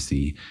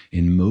indeterminacy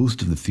in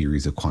most of the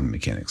theories of quantum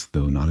mechanics,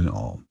 though not in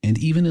all. And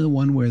even in the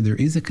one where there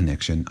is a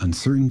connection,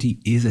 uncertainty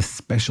is a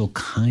special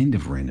kind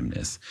of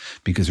randomness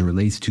because it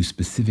relates to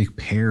specific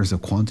pairs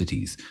of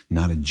quantities,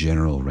 not a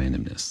general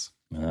randomness.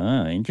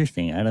 Ah,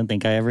 interesting. I don't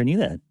think I ever knew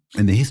that.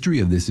 And the history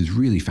of this is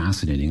really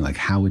fascinating, like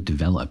how it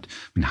developed.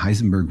 I mean,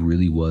 Heisenberg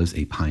really was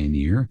a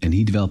pioneer, and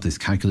he developed this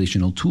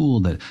calculational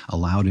tool that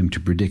allowed him to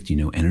predict,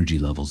 energy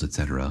levels,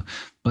 etc.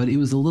 But it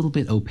was a little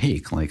bit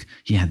opaque. Like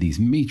he had these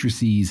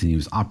matrices and he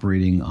was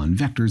operating on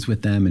vectors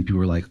with them. And people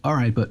were like, all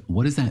right, but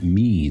what does that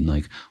mean?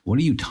 Like, what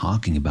are you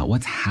talking about?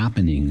 What's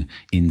happening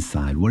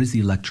inside? What is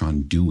the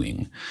electron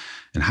doing?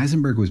 And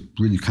Heisenberg was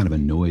really kind of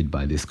annoyed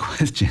by this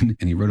question.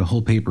 And he wrote a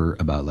whole paper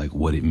about like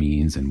what it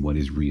means and what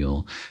is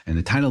real. And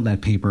the title of that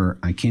paper,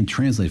 I can't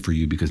translate for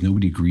you because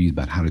nobody agrees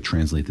about how to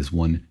translate this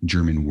one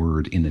German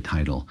word in the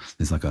title.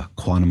 There's like a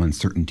quantum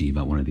uncertainty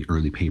about one of the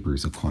early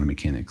papers of quantum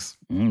mechanics.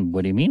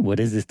 What do you mean? What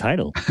is this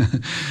title?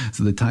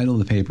 So the title of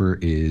the paper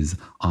is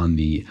on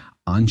the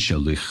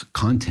anschaulich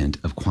content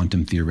of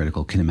quantum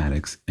theoretical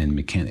kinematics and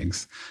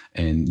mechanics.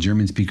 And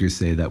German speakers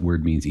say that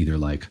word means either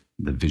like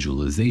the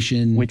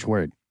visualization. Which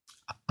word?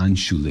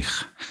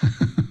 Anschaulich.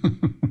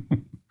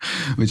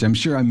 Which I'm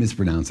sure I'm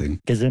mispronouncing.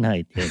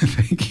 Gesundheit. Yes.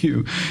 Thank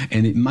you.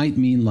 And it might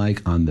mean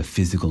like on the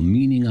physical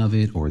meaning of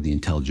it or the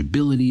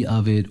intelligibility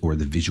of it or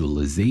the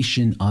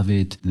visualization of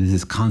it. There's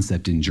this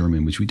concept in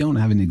German, which we don't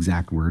have an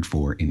exact word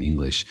for in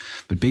English,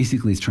 but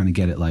basically it's trying to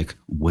get at like,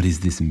 what does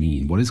this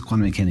mean? What is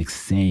quantum mechanics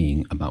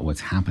saying about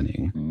what's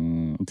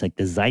happening? It's like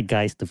the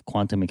zeitgeist of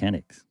quantum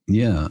mechanics.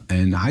 Yeah.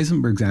 And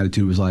Heisenberg's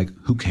attitude was like,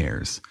 who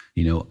cares?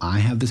 I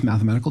have this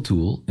mathematical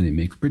tool and it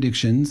makes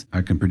predictions.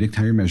 I can predict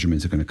how your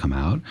measurements are going to come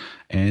out.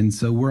 And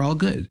so we're all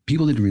good.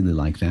 People didn't really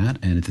like that.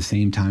 And at the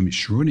same time,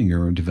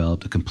 Schrödinger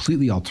developed a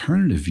completely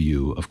alternative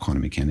view of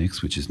quantum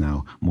mechanics, which is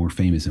now more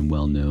famous and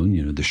well known,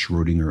 the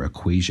Schrödinger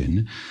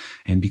equation.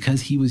 And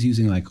because he was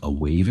using like a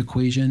wave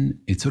equation,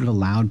 it sort of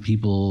allowed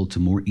people to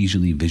more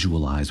easily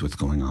visualize what's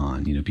going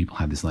on. People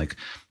have this like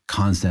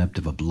concept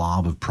of a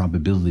blob of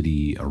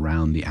probability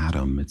around the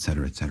atom, et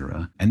cetera, et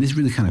cetera. And this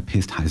really kind of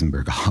pissed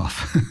Heisenberg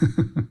off.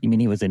 You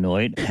mean he was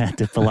annoyed at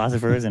the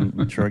philosophers and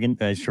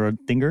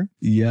Schrödinger?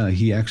 Yeah,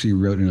 he actually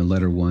wrote in a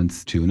letter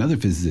once to another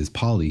physicist,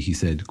 Pauli, he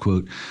said,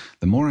 quote,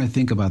 "The more I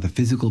think about the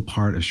physical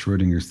part of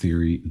Schrödinger's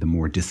theory, the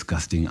more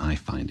disgusting I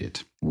find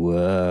it."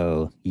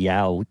 Whoa,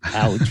 yow,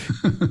 ouch.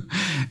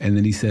 And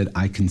then he said,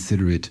 I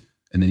consider it,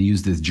 and then he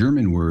used this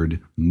German word,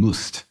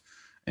 Must.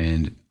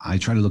 And I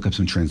try to look up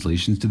some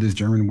translations to this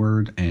German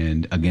word.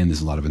 And again,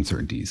 there's a lot of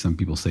uncertainty. Some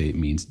people say it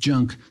means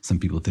junk. Some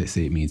people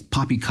say it means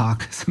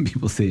poppycock. Some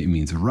people say it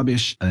means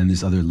rubbish. And then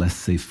there's other less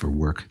safe for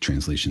work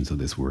translations of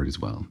this word as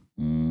well.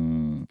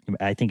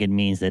 I think it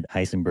means that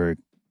Heisenberg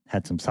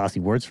had some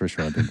saucy words for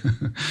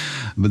Schrödinger.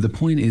 But the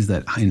point is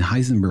that in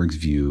Heisenberg's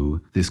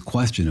view, this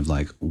question of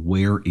like,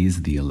 where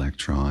is the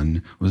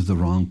electron was the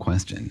wrong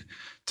question.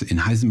 In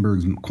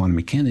Heisenberg's quantum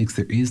mechanics,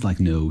 there is like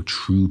no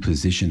true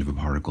position of a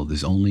particle.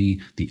 There's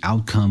only the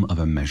outcome of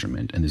a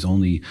measurement. And there's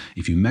only,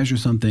 if you measure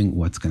something,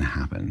 what's going to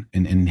happen.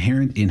 And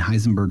inherent in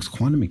Heisenberg's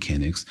quantum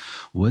mechanics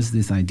was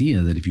this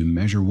idea that if you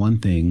measure one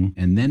thing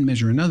and then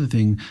measure another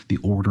thing, the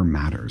order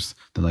matters.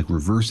 That like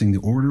reversing the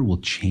order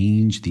will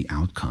change the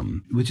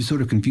outcome, which is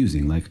sort of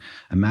confusing. Like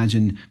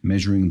imagine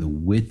measuring the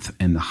width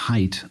and the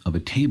height of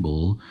a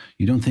table.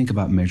 You don't think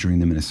about measuring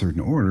them in a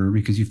certain order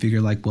because you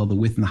figure like, well, the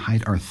width and the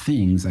height are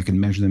things. I can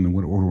measure them in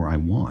what order I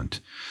want.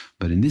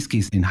 But in this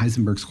case, in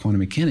Heisenberg's quantum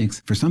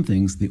mechanics, for some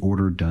things, the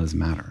order does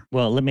matter.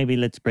 Well, maybe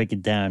let's break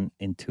it down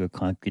into a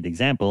concrete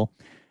example.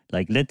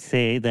 Like, let's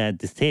say that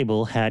this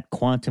table had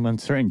quantum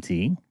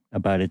uncertainty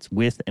about its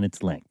width and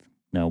its length.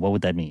 Now, what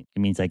would that mean? It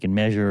means I can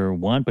measure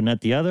one but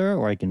not the other,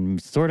 or I can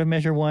sort of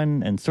measure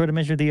one and sort of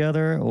measure the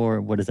other,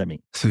 or what does that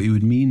mean? So it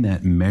would mean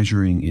that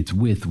measuring its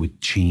width would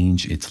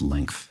change its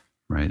length,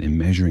 right? And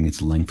measuring its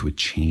length would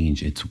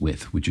change its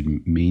width, which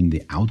would mean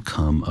the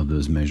outcome of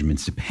those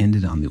measurements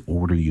depended on the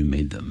order you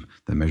made them.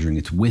 That measuring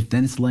its width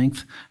then its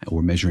length,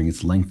 or measuring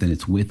its length then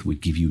its width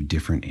would give you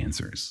different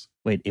answers.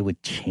 Wait, it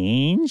would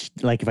change?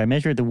 Like if I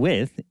measure the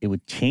width, it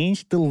would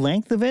change the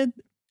length of it?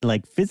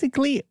 Like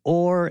physically,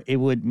 or it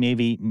would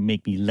maybe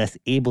make me less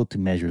able to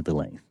measure the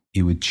length?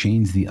 It would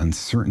change the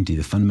uncertainty,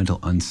 the fundamental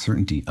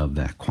uncertainty of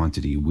that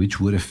quantity, which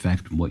would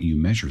affect what you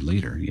measure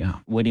later. Yeah.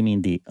 What do you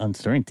mean the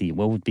uncertainty?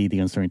 What would be the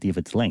uncertainty of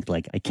its length?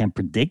 Like I can't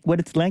predict what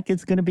its length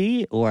is going to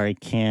be, or I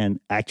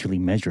can't actually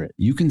measure it?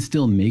 You can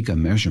still make a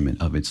measurement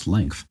of its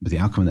length, but the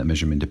outcome of that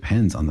measurement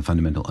depends on the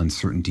fundamental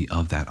uncertainty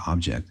of that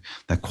object.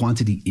 That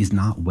quantity is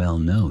not well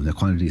known. The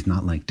quantity is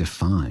not like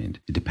defined.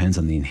 It depends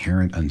on the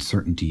inherent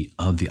uncertainty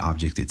of the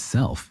object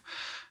itself.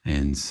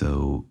 And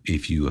so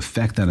if you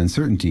affect that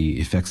uncertainty,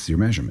 it affects your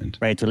measurement.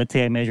 Right. So let's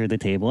say I measure the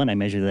table and I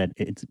measure that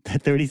it's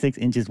 36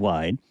 inches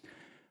wide.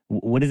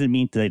 What does it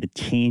mean that it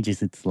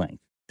changes its length?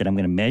 That I'm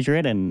going to measure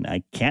it and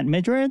I can't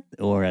measure it?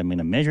 Or I'm going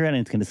to measure it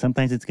and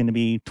sometimes it's going to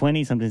be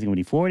 20, sometimes it's going to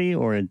be 40,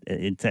 or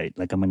it's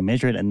like I'm going to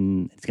measure it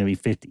and it's going to be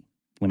 50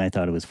 when I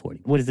thought it was 40.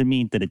 What does it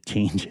mean that it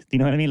changes? You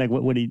know what I mean? Like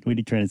what are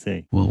you trying to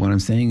say? Well, what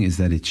I'm saying is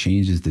that it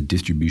changes the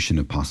distribution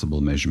of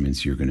possible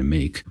measurements you're going to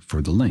make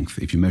for the length.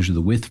 If you measure the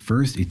width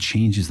first, it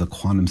changes the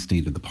quantum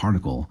state of the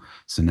particle.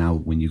 So now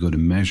when you go to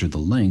measure the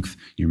length,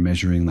 you're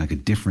measuring like a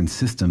different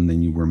system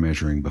than you were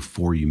measuring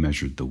before you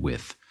measured the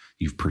width.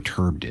 You've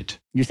perturbed it.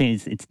 You're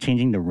saying it's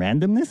changing the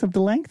randomness of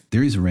the length?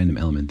 There is a random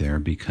element there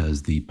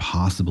because the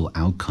possible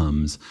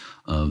outcomes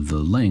of the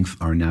length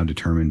are now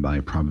determined by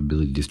a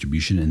probability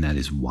distribution, and that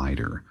is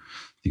wider.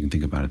 You can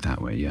think about it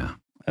that way, yeah.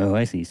 Oh,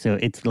 I see. So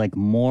it's like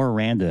more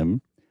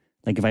random.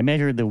 Like if I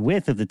measure the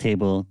width of the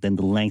table, then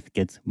the length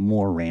gets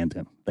more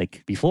random.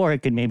 Like before,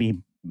 it could maybe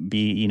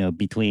be,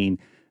 between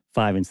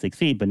 5 and 6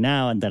 feet. But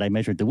now that I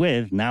measured the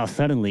width, now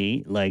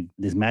suddenly, like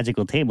this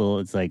magical table,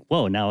 it's like,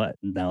 whoa, now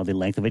the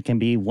length of it can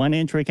be 1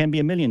 inch or it can be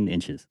 1,000,000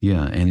 inches.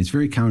 Yeah, and it's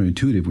very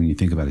counterintuitive when you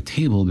think about a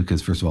table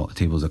because, first of all, a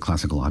table is a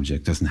classical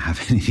object, doesn't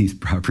have any of these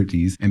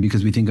properties. And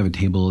because we think of a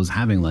table as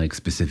having like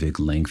specific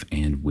length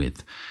and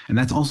width. And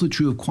that's also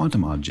true of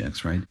quantum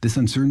objects, right? This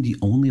uncertainty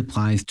only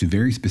applies to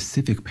very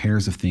specific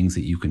pairs of things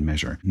that you can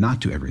measure, not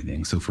to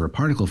everything. So for a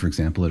particle, for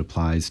example, it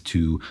applies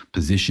to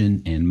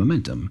position and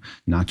momentum,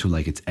 not to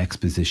like its x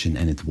position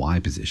and its y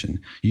position.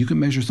 You can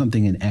measure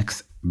something in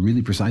x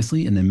really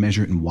precisely and then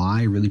measure it in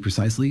y really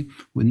precisely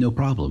with no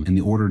problem, and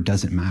the order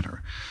doesn't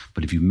matter.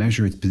 But if you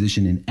measure its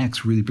position in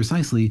x really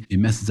precisely, it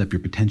messes up your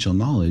potential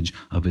knowledge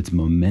of its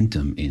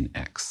momentum in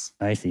x.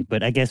 I see.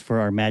 But I guess for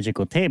our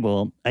magical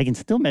table, I can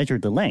still measure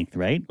the length,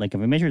 right? Like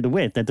if I measure the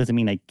width, that doesn't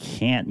mean I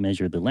can't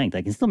measure the length.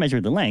 I can still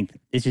measure the length.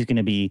 It's just going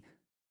to be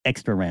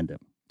extra random.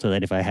 So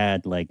that if I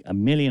had like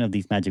 1,000,000 of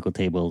these magical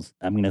tables,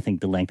 I'm going to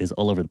think the length is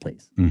all over the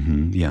place.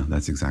 Mm-hmm. Yeah,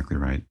 that's exactly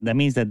right. That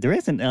means that there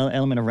is an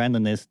element of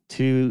randomness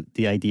to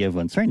the idea of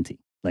uncertainty.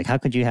 Like how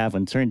could you have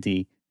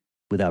uncertainty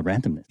without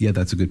randomness? Yeah,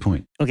 that's a good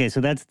point. Okay, so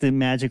that's the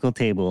magical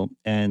table.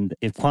 And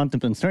if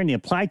quantum uncertainty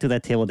applied to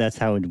that table, that's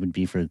how it would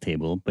be for the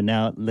table. But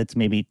now let's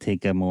maybe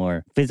take a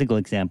more physical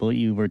example.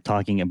 You were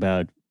talking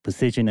about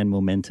position and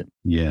momentum.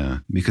 Yeah,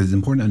 because it's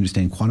important to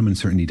understand quantum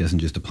uncertainty doesn't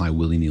just apply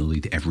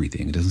willy-nilly to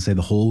everything. It doesn't say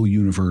the whole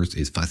universe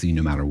is fuzzy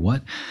no matter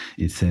what.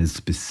 It says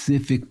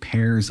specific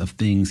pairs of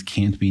things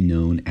can't be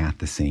known at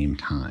the same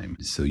time.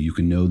 So you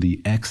can know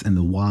the x and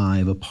the y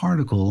of a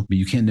particle, but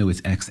you can't know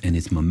its x and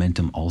its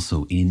momentum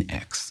also in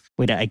x.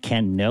 Wait, I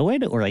can't know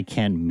it or I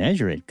can't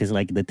measure it? Because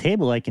like the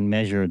table, I can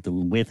measure the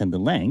width and the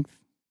length,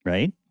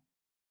 right?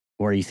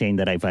 Or are you saying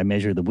that if I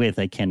measure the width,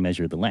 I can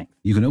measure the length?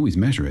 You can always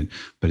measure it.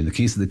 But in the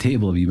case of the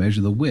table, if you measure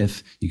the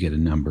width, you get a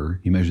number.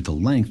 You measure the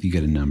length, you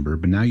get a number.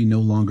 But now you no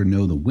longer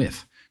know the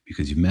width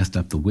because you messed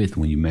up the width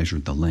when you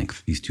measured the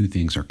length. These two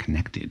things are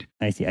connected.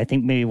 I see. I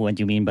think maybe what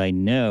you mean by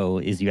know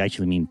is you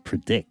actually mean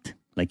predict.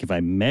 Like if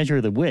I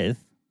measure the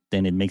width,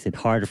 then it makes it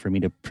harder for me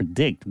to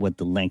predict what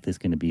the length is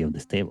going to be of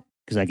this table.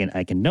 Because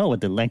I can know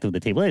what the length of the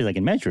table is. I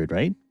can measure it,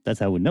 right?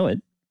 That's how I would know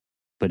it.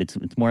 But it's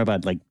more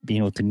about like being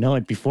able to know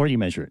it before you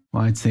measure it.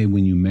 Well, I'd say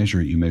when you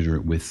measure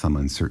it with some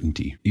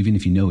uncertainty. Even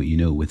if you know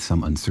it with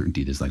some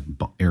uncertainty. There's like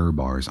error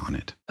bars on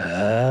it.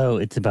 Oh,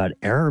 it's about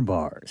error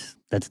bars.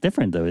 That's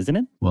different though, isn't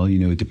it? Well,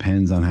 it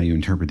depends on how you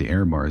interpret the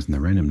error bars and the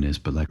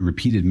randomness, but like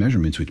repeated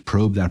measurements which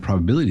probe that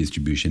probability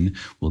distribution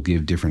will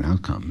give different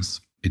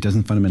outcomes. It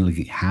doesn't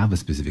fundamentally have a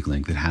specific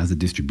length. It has a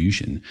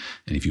distribution.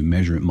 And if you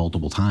measure it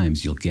multiple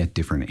times, you'll get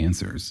different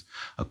answers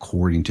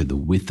according to the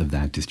width of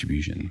that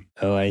distribution.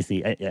 Oh, I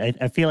see.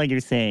 I feel like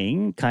you're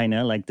saying kind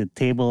of like the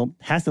table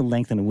has a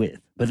length and a width,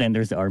 but then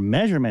there's our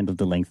measurement of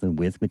the length and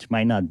width, which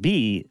might not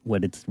be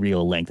what its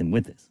real length and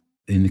width is.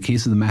 In the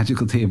case of the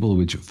magical table,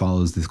 which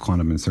follows this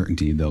quantum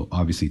uncertainty, though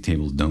obviously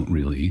tables don't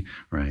really,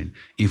 right?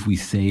 If we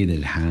say that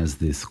it has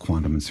this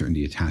quantum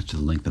uncertainty attached to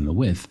the length and the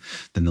width,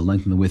 then the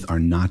length and the width are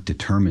not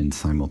determined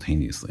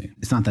simultaneously.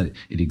 It's not that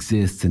it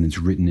exists and it's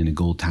written in a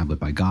gold tablet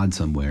by God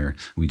somewhere.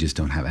 We just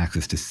don't have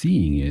access to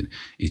seeing it.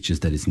 It's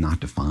just that it's not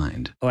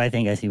defined. Oh, I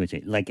think I see what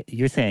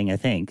you're saying, I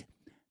think,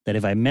 that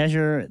if I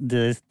measure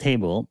this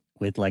table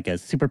with like a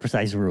super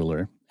precise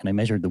ruler and I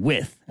measure the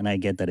width and I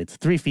get that it's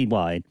 3 feet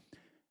wide,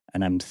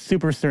 and I'm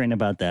super certain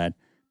about that,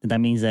 then that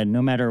means that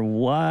no matter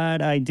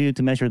what I do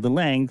to measure the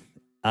length,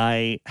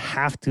 I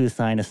have to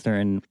assign a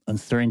certain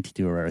uncertainty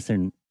to it or a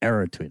certain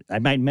error to it. I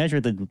might measure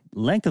the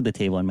length of the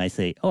table and might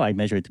say, oh, I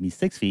measure it to be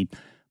 6 feet.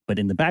 But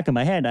in the back of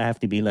my head, I have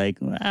to be like,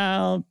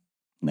 well,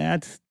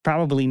 that's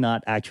probably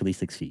not actually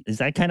 6 feet. Is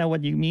that kind of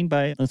what you mean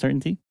by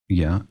uncertainty?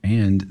 Yeah.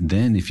 And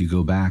then if you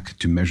go back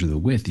to measure the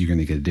width, you're going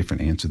to get a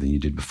different answer than you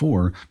did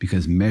before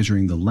because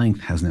measuring the length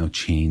has now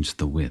changed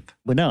the width.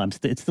 But no,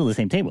 it's still the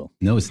same table.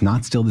 No, it's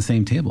not still the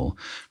same table,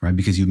 right?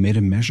 Because you've made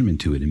a measurement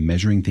to it and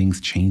measuring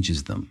things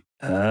changes them.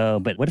 Oh,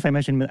 but what if I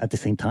measure them at the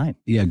same time?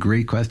 Yeah,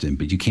 great question.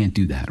 But you can't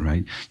do that,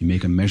 right? You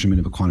make a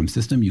measurement of a quantum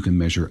system, you can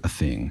measure a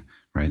thing,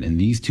 right? And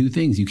these two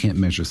things you can't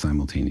measure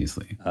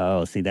simultaneously.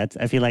 Oh, see,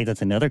 I feel like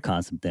that's another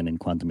concept then in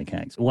quantum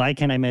mechanics. Why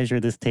can't I measure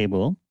this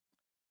table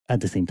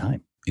at the same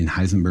time? In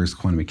Heisenberg's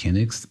quantum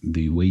mechanics,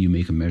 the way you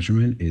make a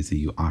measurement is that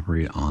you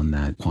operate on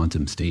that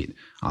quantum state.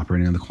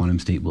 Operating on the quantum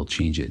state will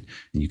change it.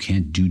 And you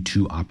can't do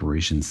two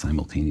operations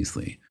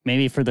simultaneously.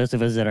 Maybe for those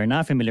of us that are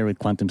not familiar with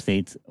quantum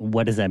states,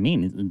 what does that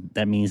mean?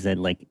 That means that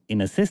like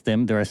in a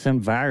system, there are some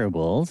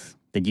variables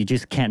that you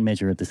just can't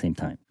measure at the same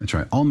time. That's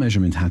right. All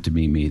measurements have to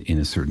be made in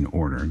a certain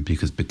order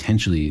because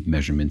potentially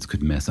measurements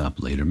could mess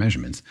up later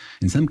measurements.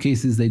 In some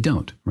cases, they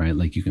don't, right?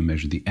 Like you can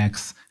measure the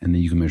X and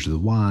then you can measure the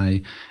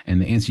Y,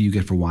 and the answer you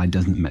get for Y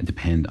doesn't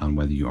depend on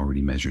whether you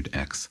already measured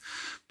X.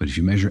 But if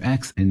you measure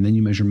X and then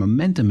you measure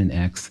momentum in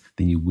X,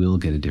 then you will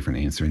get a different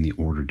answer and the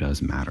order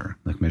does matter.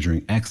 Like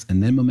measuring X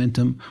and then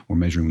momentum or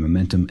measuring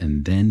momentum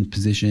and then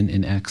position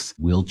in X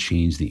will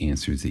change the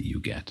answers that you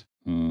get.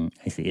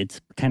 I see. It's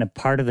kind of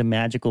part of the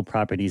magical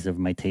properties of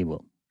my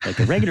table. Like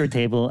a regular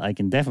table, I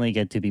can definitely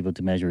get two people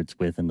to measure its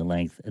width and the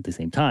length at the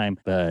same time.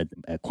 But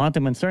a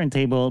quantum uncertain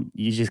table,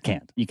 you just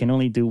can't. You can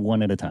only do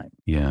one at a time.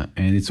 Yeah.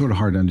 And it's sort of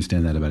hard to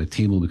understand that about a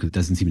table because it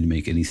doesn't seem to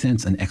make any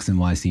sense. And X and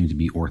Y seem to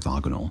be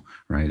orthogonal,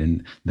 right?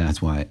 And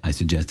that's why I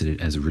suggested it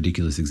as a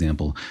ridiculous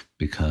example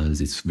because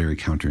it's very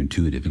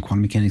counterintuitive. And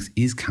quantum mechanics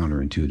is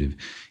counterintuitive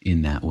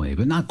in that way,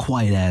 but not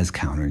quite as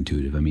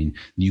counterintuitive. I mean,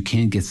 you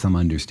can get some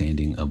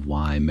understanding of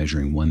why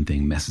measuring one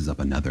thing messes up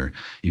another.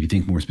 If you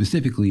think more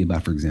specifically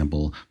about, for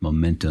example,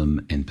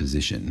 momentum and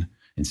position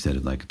instead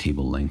of like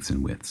table lengths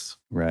and widths.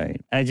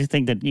 Right. I just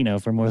think that,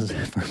 for most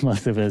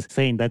of us,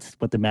 saying that's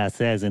what the math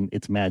says and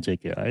it's magic,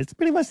 it's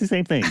pretty much the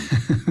same thing.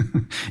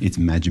 It's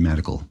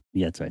mathematical.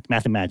 Yeah, that's right. It's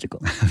mathemagical.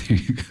 There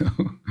you go.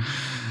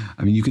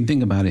 I mean, you can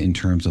think about it in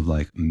terms of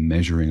like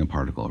measuring a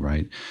particle,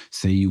 right?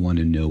 Say you want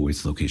to know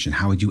its location.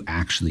 How would you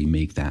actually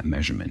make that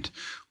measurement?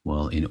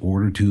 Well, in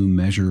order to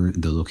measure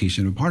the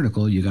location of a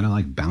particle, you got to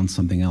like bounce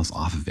something else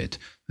off of it.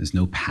 There's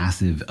no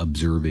passive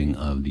observing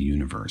of the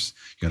universe.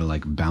 You got to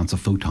like bounce a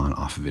photon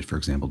off of it, for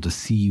example, to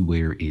see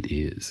where it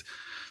is.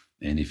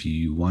 And if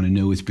you want to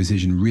know its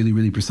precision really,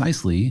 really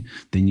precisely,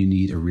 then you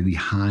need a really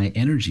high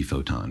energy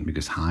photon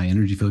because high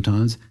energy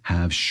photons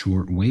have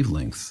short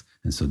wavelengths.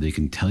 And so they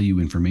can tell you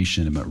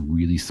information about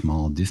really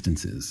small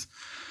distances.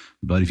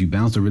 But if you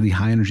bounce a really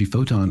high energy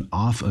photon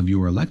off of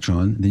your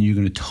electron, then you're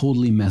going to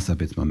totally mess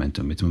up its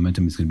momentum. Its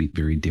momentum is going to be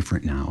very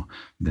different now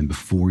than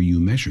before you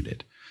measured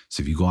it.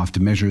 So if you go off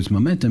to measure its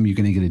momentum, you're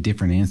going to get a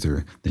different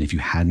answer than if you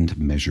hadn't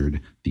measured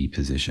the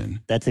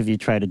position. That's if you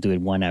try to do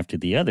it one after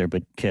the other.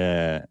 But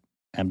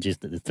I'm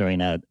just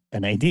throwing out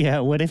an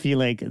idea. What if you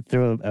like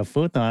throw a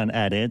photon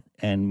at it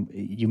and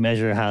you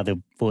measure how the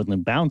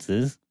photon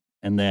bounces?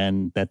 And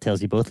then that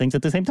tells you both things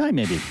at the same time,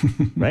 maybe,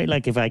 right?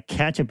 Like if I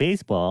catch a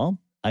baseball,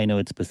 I know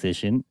its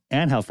position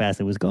and how fast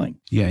it was going.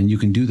 Yeah, and you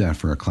can do that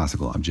for a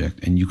classical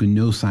object. And you can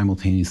know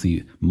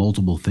simultaneously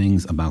multiple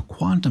things about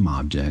quantum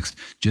objects,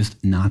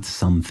 just not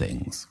some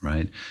things,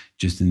 right?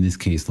 Just in this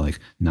case, like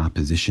not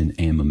position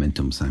and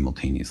momentum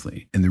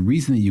simultaneously. And the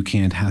reason that you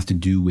can't has to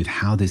do with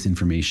how this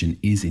information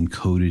is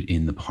encoded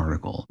in the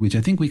particle, which I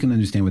think we can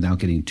understand without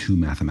getting too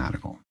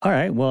mathematical. All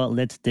right, well,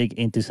 let's dig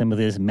into some of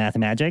this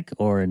mathemagic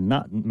or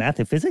not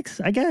mathophysics,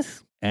 I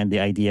guess. And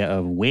the idea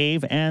of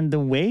wave and the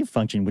wave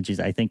function, which is,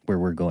 I think, where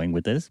we're going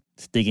with this.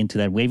 Let's dig into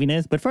that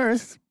waviness. But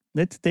first,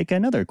 let's take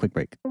another quick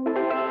break.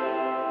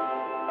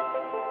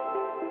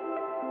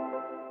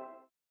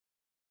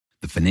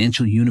 The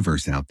financial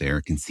universe out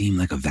there can seem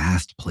like a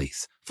vast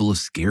place, full of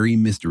scary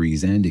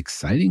mysteries and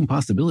exciting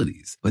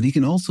possibilities. But it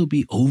can also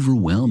be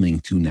overwhelming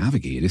to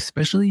navigate,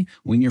 especially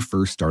when you're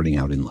first starting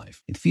out in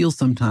life. It feels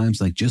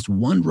sometimes like just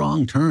one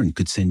wrong turn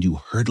could send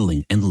you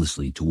hurtling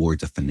endlessly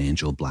towards a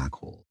financial black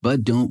hole.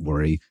 But don't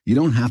worry, you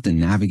don't have to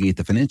navigate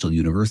the financial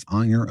universe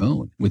on your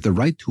own. With the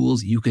right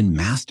tools, you can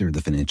master the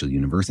financial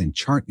universe and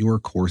chart your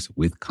course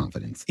with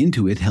confidence.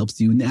 Intuit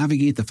helps you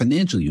navigate the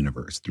financial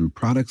universe through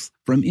products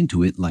from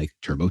Intuit like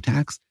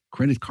TurboTax,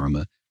 Credit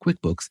Karma,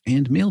 QuickBooks,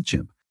 and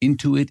MailChimp.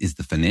 Intuit is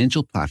the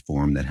financial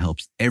platform that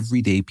helps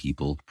everyday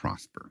people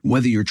prosper.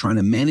 Whether you're trying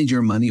to manage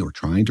your money or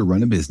trying to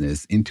run a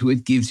business,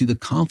 Intuit gives you the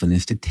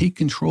confidence to take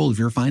control of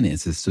your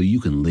finances so you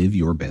can live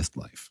your best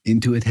life.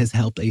 Intuit has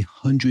helped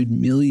 100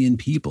 million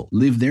people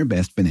live their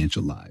best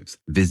financial lives.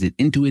 Visit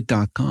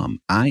Intuit.com,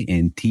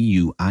 Intuit.com,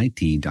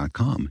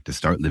 to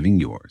start living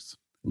yours.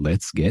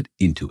 Let's get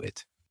into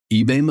it.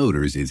 eBay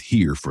Motors is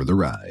here for the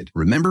ride.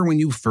 Remember when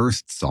you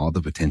first saw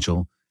the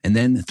potential? And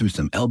then through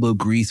some elbow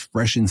grease,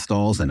 fresh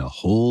installs, and a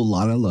whole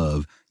lot of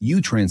love, you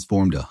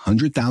transformed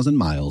 100,000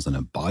 miles and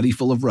a body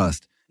full of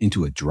rust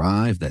into a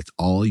drive that's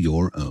all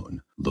your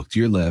own. Look to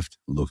your left,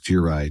 look to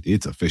your right.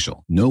 It's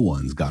official. No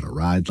one's got a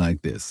ride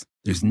like this.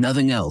 There's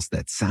nothing else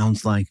that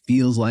sounds like,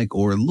 feels like,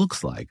 or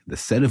looks like the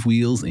set of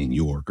wheels in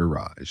your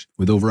garage.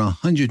 With over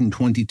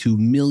 122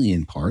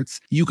 million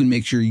parts, you can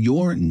make sure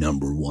your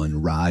number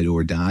one ride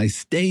or die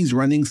stays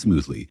running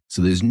smoothly,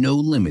 so there's no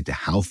limit to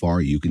how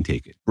far you can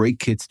take it. Brake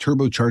kits,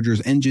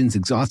 turbochargers, engines,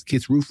 exhaust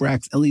kits, roof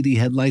racks, LED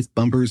headlights,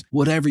 bumpers,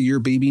 whatever your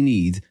baby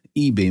needs,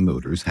 eBay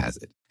Motors has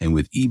it. And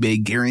with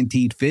eBay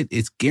Guaranteed Fit,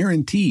 it's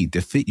guaranteed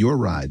to fit your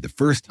ride the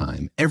first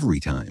time, every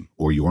time,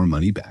 or your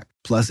money back.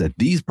 Plus, at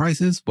these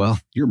prices, well,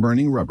 you're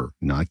burning rubber,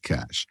 not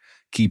cash.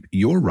 Keep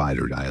your ride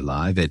or die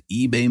alive at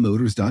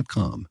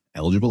ebaymotors.com.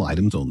 Eligible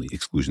items only.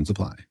 Exclusions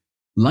apply.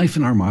 Life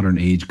in our modern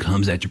age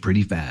comes at you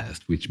pretty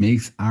fast, which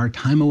makes our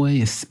time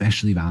away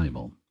especially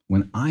valuable.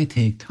 When I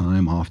take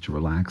time off to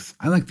relax,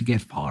 I like to get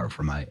far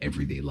from my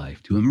everyday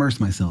life, to immerse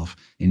myself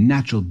in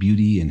natural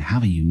beauty and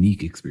have a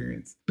unique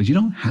experience. But you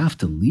don't have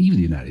to leave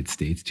the United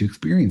States to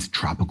experience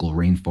tropical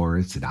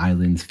rainforests and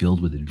islands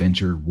filled with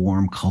adventure,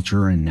 warm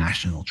culture, and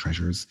national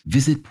treasures.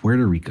 Visit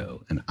Puerto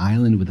Rico, an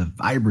island with a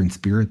vibrant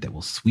spirit that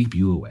will sweep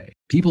you away.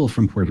 People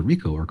from Puerto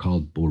Rico are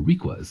called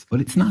Boricuas, but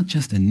it's not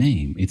just a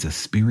name. It's a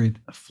spirit,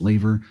 a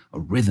flavor,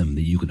 a rhythm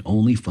that you can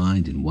only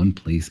find in one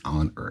place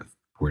on Earth.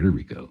 Puerto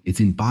Rico. It's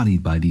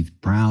embodied by these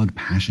proud,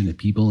 passionate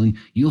people, and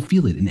you'll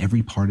feel it in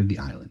every part of the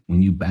island.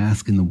 When you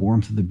bask in the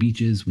warmth of the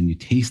beaches, when you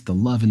taste the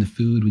love in the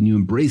food, when you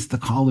embrace the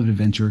call of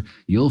adventure,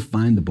 you'll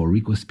find the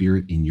Boricua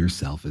spirit in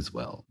yourself as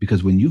well.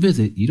 Because when you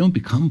visit, you don't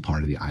become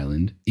part of the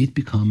island, it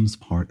becomes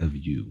part of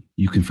you.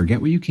 You can forget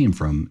where you came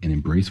from and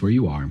embrace where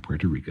you are in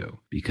Puerto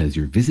Rico, because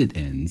your visit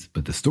ends,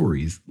 but the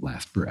stories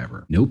last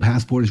forever. No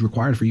passport is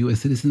required for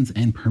U.S. citizens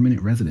and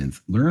permanent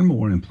residents. Learn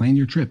more and plan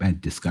your trip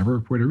at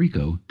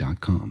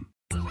discoverpuertorico.com.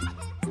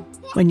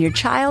 When your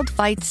child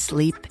fights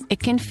sleep, it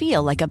can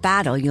feel like a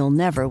battle you'll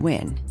never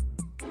win.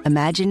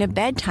 Imagine a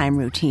bedtime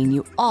routine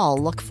you all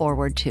look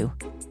forward to,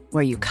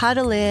 where you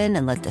cuddle in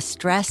and let the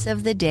stress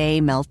of the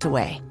day melt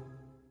away.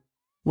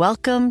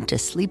 Welcome to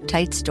Sleep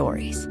Tight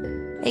Stories,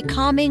 a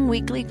calming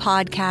weekly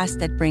podcast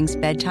that brings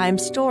bedtime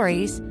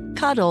stories,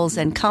 cuddles,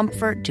 and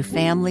comfort to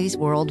families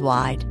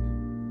worldwide.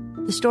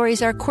 The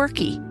stories are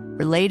quirky,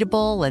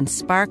 relatable, and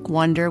spark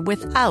wonder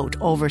without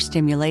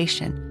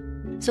overstimulation,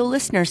 so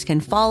listeners can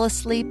fall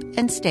asleep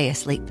and stay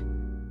asleep.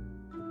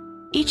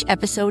 Each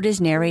episode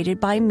is narrated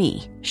by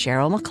me,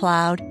 Cheryl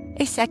McLeod,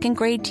 a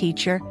second-grade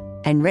teacher,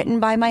 and written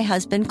by my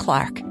husband,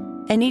 Clark,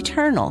 an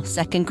eternal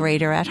second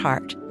grader at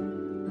heart.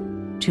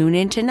 Tune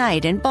in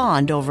tonight and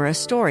bond over a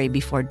story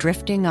before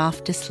drifting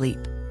off to sleep.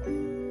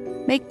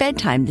 Make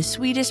bedtime the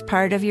sweetest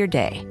part of your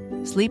day.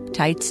 Sleep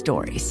Tight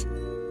Stories.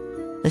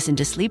 Listen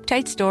to Sleep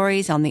Tight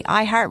Stories on the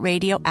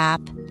iHeartRadio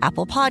app,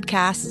 Apple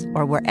Podcasts,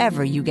 or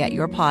wherever you get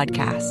your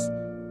podcasts.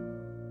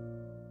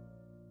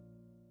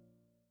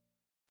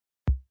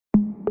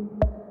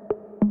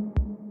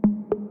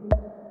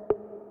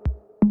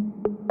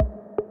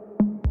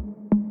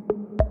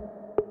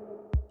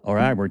 All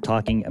right, we're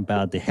talking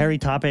about the hairy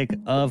topic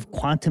of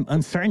quantum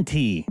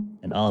uncertainty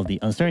and all of the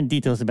uncertain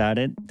details about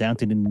it, down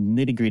to the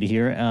nitty-gritty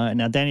here.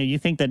 Now, Daniel, you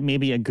think that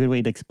maybe a good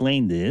way to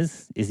explain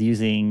this is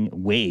using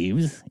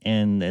waves,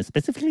 and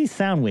specifically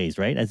sound waves,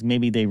 right? As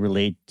maybe they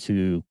relate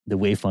to the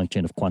wave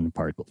function of quantum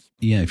particles.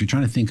 Yeah, if you're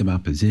trying to think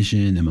about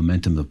position and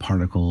momentum of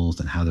particles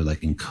and how they're like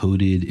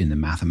encoded in the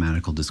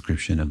mathematical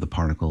description of the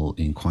particle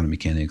in quantum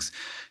mechanics,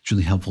 it's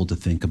really helpful to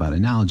think about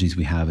analogies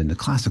we have in the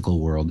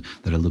classical world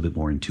that are a little bit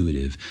more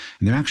intuitive.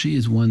 And there actually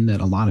is one that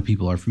a lot of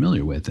people are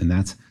familiar with, and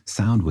that's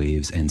sound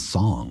waves and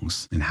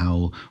songs, and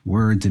how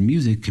words and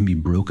music can be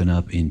broken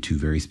up into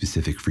very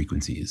specific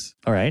frequencies.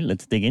 All right,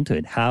 let's dig into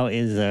it. How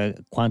is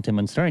quantum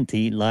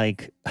uncertainty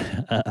like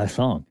a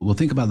song. Well,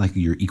 think about like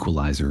your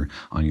equalizer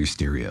on your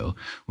stereo.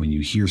 When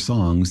you hear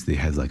songs, they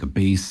have like a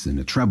bass and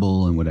a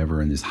treble and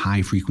whatever, and there's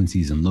high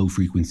frequencies and low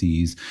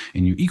frequencies.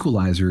 And your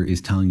equalizer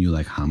is telling you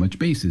like how much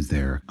bass is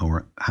there,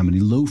 or how many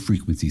low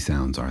frequency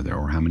sounds are there,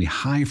 or how many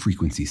high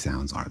frequency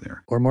sounds are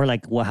there. Or more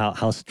like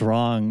how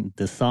strong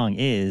the song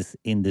is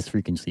in this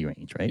frequency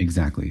range, right?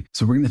 Exactly.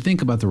 So we're going to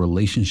think about the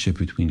relationship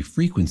between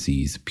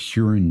frequencies,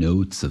 pure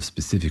notes of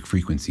specific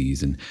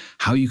frequencies, and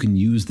how you can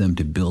use them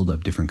to build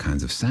up different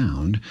kinds of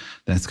sound.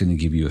 That's going to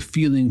give you a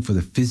feeling for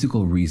the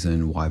physical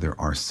reason why there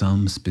are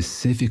some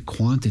specific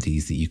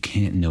quantities that you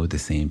can't know at the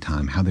same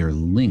time, how they're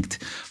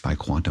linked by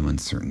quantum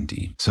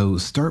uncertainty. So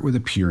start with a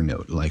pure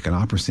note, like an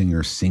opera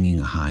singer singing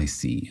a high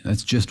C.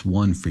 That's just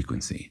one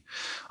frequency.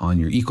 On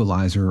your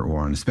equalizer or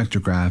on a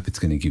spectrograph, it's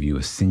going to give you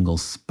a single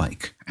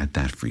spike at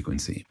that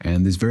frequency.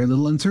 And there's very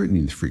little uncertainty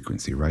in the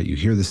frequency, right? You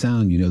hear the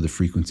sound, you know the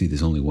frequency,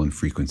 there's only one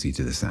frequency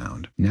to the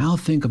sound. Now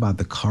think about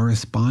the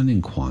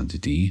corresponding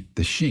quantity,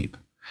 the shape.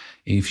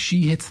 If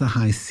she hits the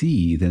high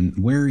C, then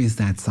where is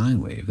that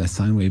sine wave? That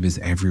sine wave is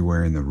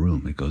everywhere in the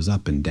room. It goes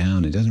up and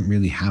down. It doesn't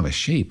really have a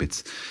shape.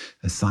 It's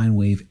a sine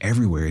wave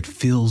everywhere. It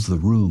fills the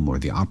room or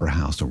the opera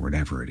house or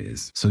whatever it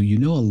is. So you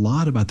know a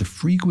lot about the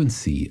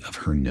frequency of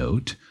her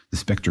note. The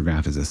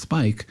spectrograph is a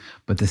spike,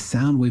 but the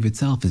sound wave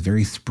itself is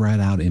very spread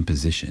out in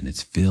position.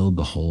 It's filled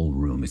the whole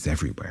room. It's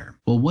everywhere.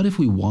 Well, what if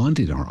we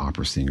wanted our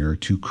opera singer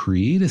to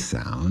create a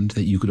sound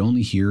that you could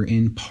only hear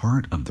in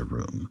part of the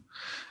room?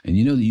 And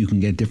you know that you can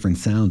get different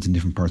sounds in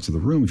different parts of the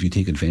room if you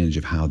take advantage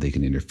of how they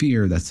can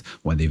interfere. That's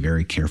why they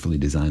very carefully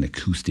design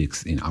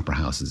acoustics in opera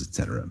houses,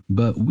 etc.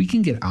 But we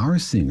can get our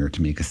singer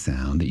to make a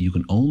sound that you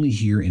can only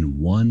hear in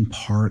one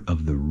part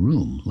of the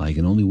room. Like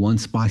in only one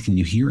spot can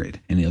you hear it,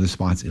 and in other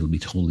spots it'll be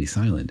totally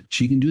silent.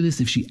 She can do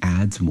this if she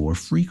adds more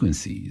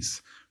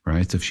frequencies.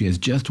 Right? So if she has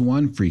just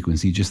one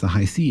frequency, just the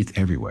high C, it's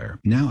everywhere.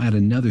 Now add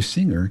another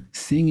singer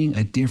singing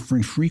a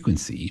different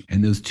frequency.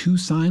 And those two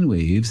sine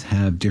waves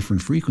have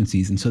different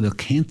frequencies, and so they'll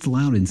cancel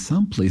out in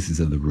some places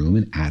of the room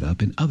and add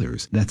up in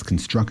others. That's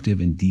constructive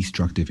and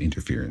destructive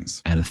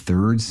interference. Add a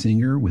third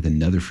singer with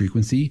another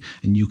frequency,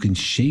 and you can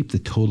shape the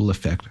total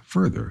effect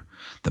further.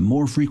 The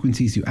more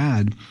frequencies you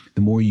add,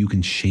 the more you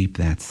can shape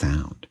that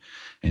sound.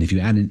 And if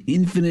you add an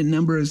infinite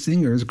number of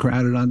singers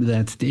crowded onto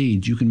that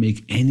stage, you can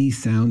make any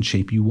sound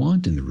shape you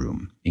want in the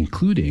room,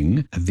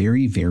 including a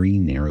very, very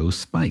narrow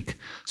spike,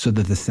 so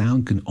that the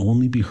sound can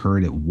only be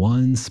heard at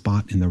one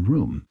spot in the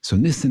room. So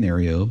in this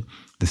scenario,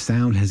 the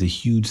sound has a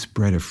huge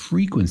spread of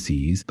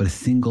frequencies, but a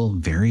single,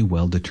 very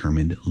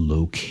well-determined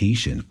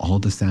location. All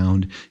the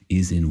sound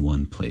is in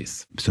one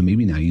place. So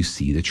maybe now you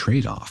see the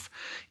trade-off.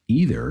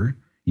 Either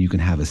you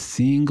can have a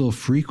single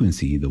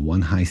frequency, the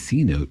one high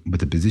C note, but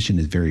the position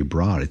is very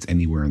broad. It's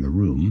anywhere in the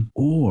room.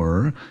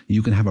 Or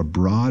you can have a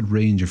broad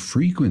range of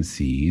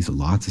frequencies,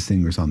 lots of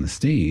singers on the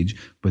stage,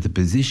 but the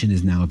position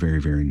is now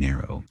very, very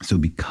narrow. So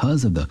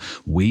because of the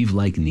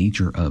wave-like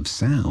nature of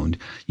sound,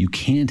 you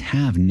can't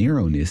have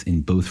narrowness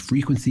in both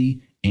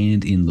frequency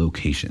and in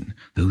location.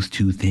 Those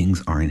two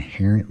things are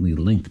inherently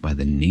linked by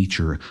the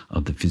nature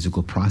of the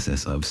physical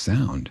process of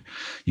sound.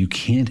 You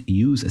can't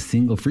use a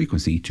single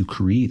frequency to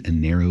create a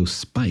narrow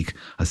spike,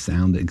 a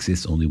sound that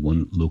exists only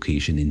one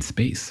location in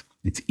space.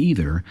 It's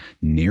either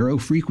narrow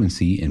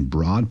frequency and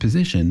broad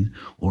position,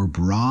 or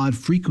broad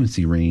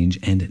frequency range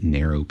and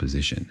narrow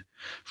position.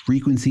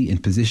 Frequency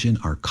and position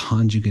are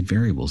conjugate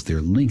variables.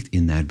 They're linked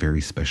in that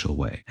very special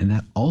way. And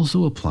that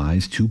also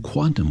applies to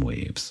quantum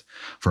waves.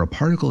 For a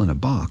particle in a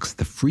box,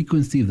 the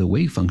frequency of the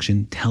wave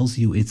function tells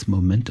you its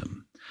momentum.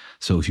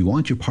 So if you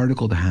want your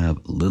particle to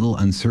have little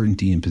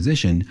uncertainty in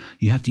position,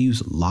 you have to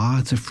use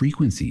lots of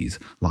frequencies,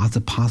 lots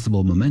of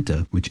possible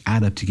momenta, which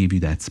add up to give you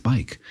that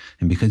spike.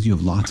 And because you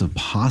have lots of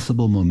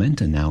possible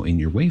momenta now in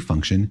your wave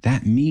function,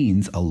 that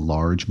means a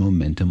large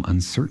momentum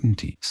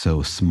uncertainty.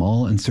 So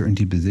small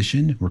uncertainty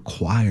position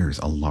requires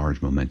a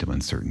large momentum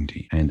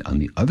uncertainty. And on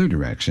the other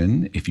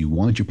direction, if you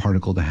want your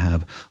particle to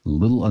have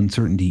little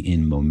uncertainty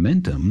in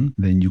momentum,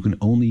 then you can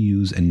only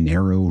use a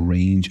narrow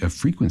range of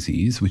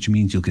frequencies, which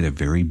means you'll get a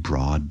very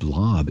broad blob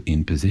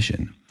in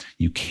position.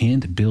 You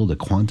can't build a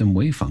quantum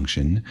wave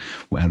function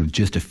out of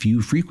just a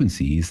few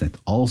frequencies that's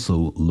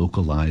also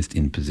localized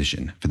in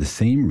position, for the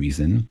same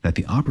reason that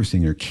the opera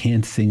singer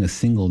can't sing a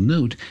single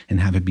note and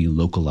have it be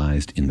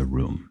localized in the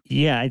room.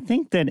 Yeah, I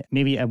think that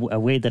maybe a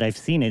way that I've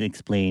seen it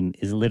explained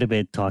is a little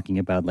bit talking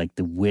about like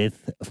the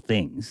width of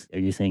things. Are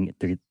you saying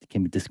it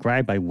can be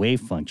described by wave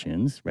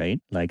functions,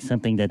 right? Like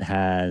something that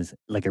has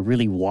like a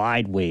really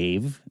wide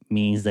wave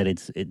means that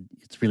it's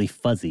really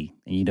fuzzy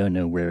and you don't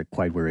know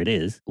quite where it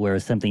is.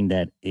 Whereas something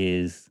that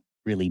is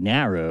really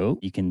narrow,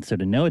 you can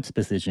sort of know its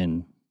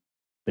position,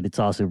 but it's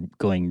also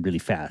going really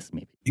fast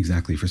maybe.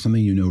 Exactly. For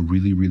something you know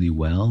really, really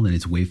well, then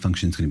its wave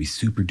function is going to be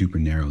super duper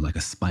narrow, like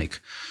a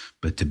spike.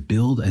 But to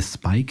build a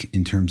spike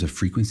in terms of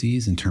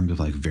frequencies, in terms of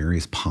like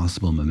various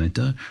possible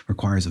momenta,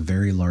 requires a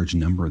very large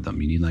number of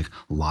them. You need like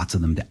lots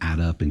of them to add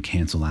up and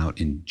cancel out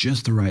in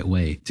just the right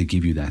way to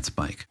give you that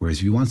spike. Whereas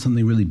if you want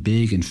something really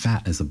big and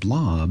fat as a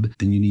blob,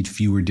 then you need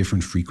fewer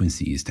different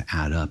frequencies to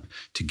add up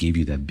to give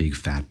you that big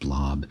fat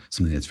blob,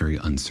 something that's very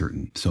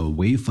uncertain. So a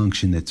wave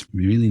function that's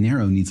really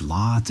narrow needs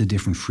lots of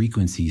different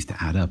frequencies to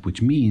add up,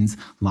 which means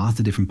lots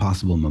of different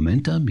possible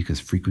momenta, because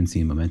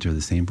frequency and momenta are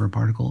the same for a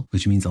particle,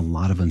 which means a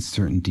lot of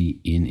uncertainty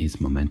in its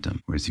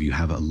momentum. Whereas if you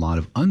have a lot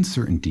of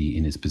uncertainty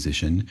in its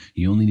position,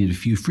 you only need a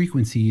few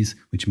frequencies,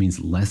 which means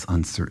less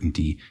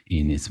uncertainty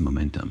in its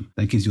momentum.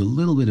 That gives you a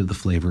little bit of the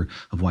flavor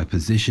of why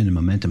position and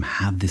momentum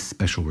have this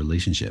special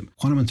relationship.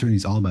 Quantum uncertainty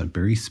is all about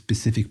very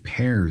specific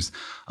pairs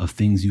of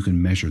things you can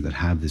measure that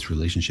have this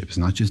relationship. It's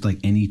not just like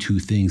any two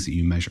things that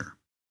you measure.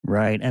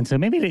 Right. And so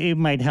maybe it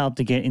might help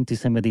to get into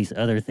some of these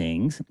other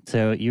things.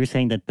 So you're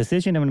saying that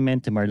position and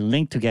momentum are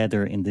linked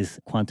together in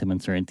this quantum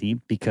uncertainty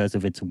because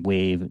of its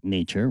wave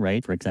nature,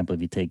 right? For example,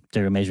 if you try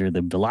to measure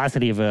the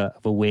velocity of a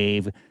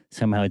wave,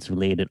 somehow it's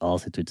related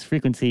also to its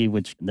frequency,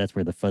 which that's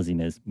where the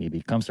fuzziness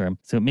maybe comes from.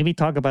 So maybe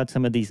talk about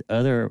some of these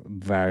other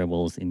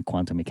variables in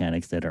quantum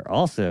mechanics that are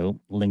also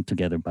linked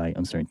together by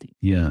uncertainty.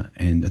 Yeah,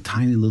 and a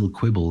tiny little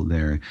quibble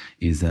there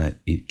is that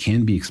it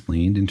can be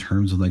explained in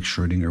terms of like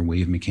Schrödinger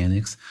wave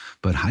mechanics,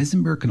 but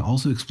Heisenberg can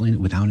also explain it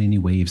without any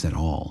waves at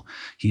all.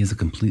 He has a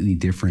completely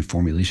different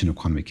formulation of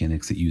quantum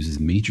mechanics that uses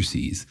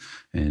matrices.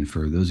 And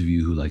for those of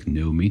you who like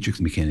know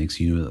matrix mechanics,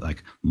 you know that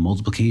like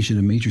multiplication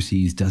of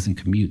matrices doesn't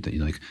commute, that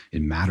like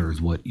it matters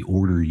what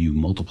order you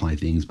multiply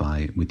things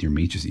by with your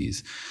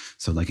matrices.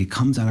 So like it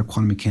comes out of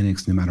quantum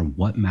mechanics no matter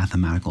what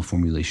mathematical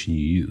formulation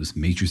you use,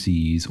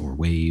 matrices or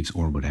waves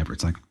or whatever.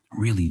 It's like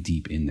really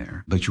deep in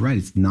there. But you're right,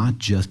 it's not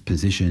just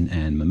position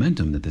and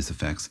momentum that this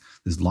affects.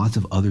 There's lots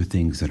of other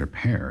things that are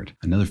paired.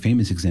 Another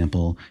famous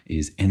example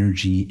is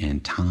energy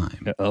and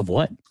time. Of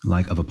what?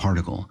 Like of a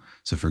particle.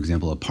 So for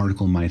example, a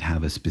particle might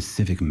have a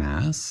specific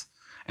mass,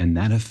 and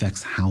that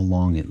affects how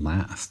long it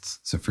lasts.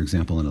 So for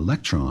example, an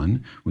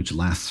electron, which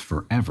lasts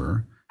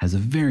forever, has a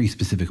very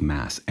specific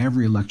mass.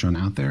 Every electron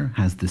out there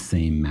has the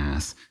same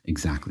mass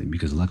exactly,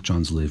 because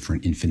electrons live for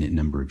an infinite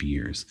number of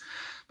years.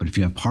 But if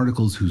you have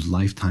particles whose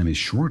lifetime is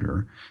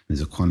shorter,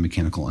 there's a quantum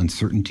mechanical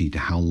uncertainty to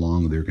how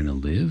long they're going to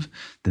live,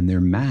 then their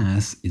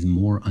mass is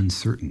more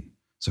uncertain.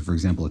 So for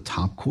example, a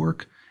top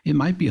quark, it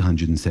might be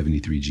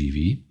 173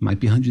 GeV, might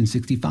be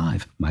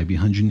 165, might be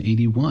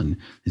 181.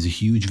 There's a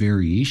huge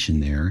variation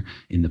there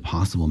in the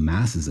possible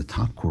masses a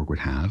top quark would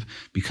have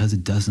because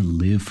it doesn't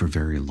live for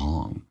very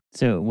long.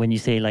 So when you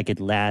say like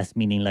it lasts,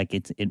 meaning like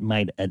it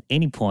might at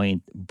any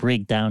point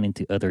break down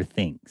into other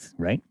things,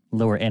 right?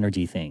 Lower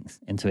energy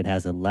things. And so it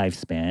has a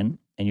lifespan.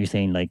 And you're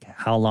saying like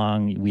how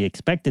long we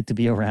expect it to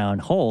be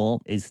around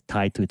whole is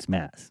tied to its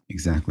mass.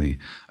 Exactly.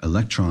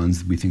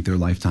 Electrons, we think their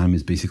lifetime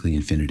is basically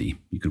infinity.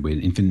 You could wait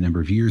an infinite number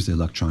of years. The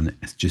electron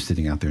just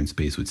sitting out there in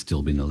space would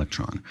still be an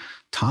electron.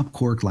 Top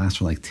quark lasts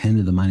for like 10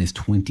 to the minus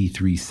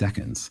 23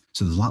 seconds.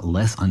 So there's a lot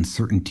less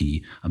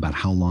uncertainty about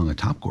how long a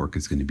top quark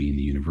is going to be in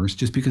the universe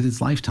just because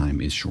its lifetime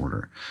is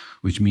shorter,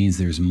 which means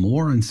there's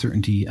more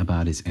uncertainty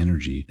about its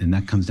energy. And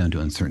that comes down to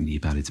uncertainty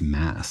about its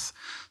mass.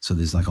 So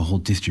there's like a whole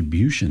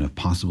distribution of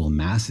possible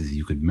masses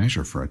you could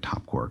measure for a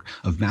top quark,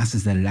 of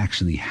masses that it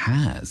actually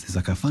has. There's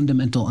like a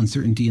fundamental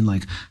uncertainty in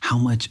like how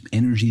much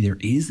energy there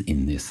is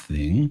in this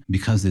thing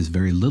because there's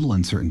very little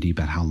uncertainty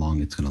about how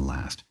long it's going to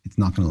last. It's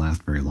not going to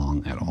last very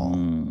long at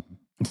all.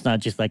 It's not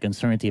just like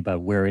uncertainty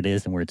about where it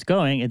is and where it's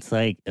going. It's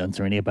like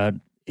uncertainty about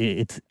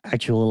its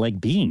actual like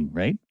being,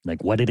 right?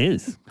 Like what it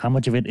is. How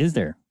much of it is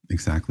there?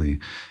 Exactly.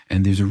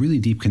 And there's a really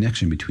deep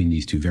connection between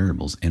these two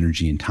variables,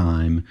 energy and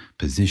time,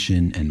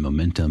 position and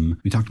momentum.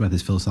 We talked about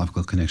this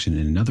philosophical connection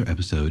in another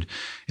episode.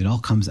 It all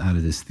comes out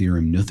of this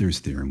theorem, Noether's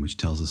theorem, which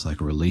tells us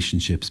like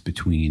relationships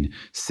between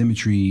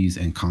symmetries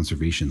and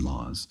conservation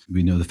laws.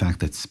 We know the fact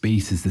that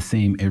space is the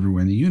same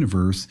everywhere in the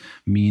universe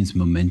means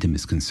momentum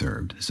is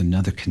conserved. There's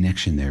another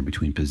connection there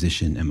between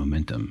position and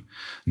momentum.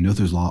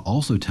 Noether's law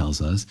also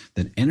tells us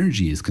that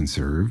energy is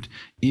conserved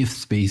if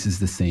space is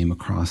the same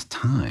across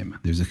time.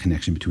 There's a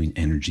connection between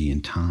energy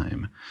and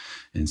time.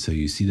 And so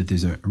you see that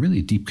there's a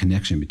really deep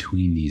connection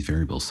between these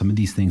variables. Some of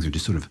these things are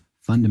just sort of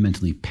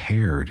fundamentally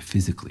paired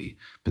physically,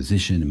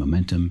 position and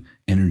momentum,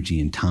 energy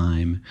and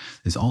time.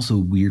 There's also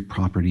weird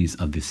properties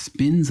of the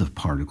spins of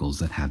particles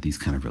that have these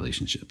kind of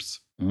relationships.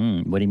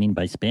 What do you mean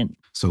by spin?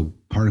 So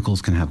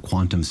particles can have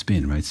quantum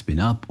spin, right? Spin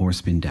up or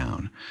spin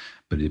down.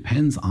 But it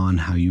depends on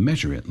how you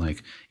measure it.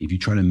 Like if you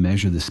try to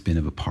measure the spin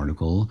of a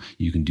particle,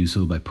 you can do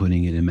so by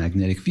putting it in a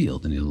magnetic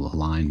field and it'll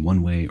align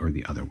one way or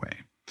the other way.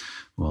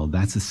 Well,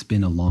 that's a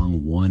spin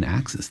along one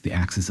axis, the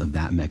axis of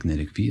that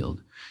magnetic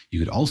field. You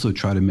could also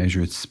try to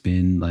measure its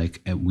spin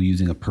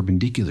using a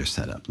perpendicular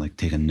setup, like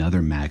take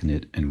another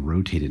magnet and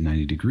rotate it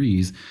 90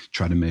 degrees,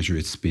 try to measure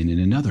its spin in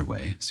another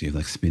way. So you have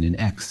like spin in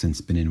X and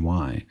spin in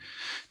Y.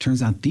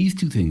 Turns out these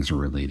two things are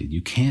related.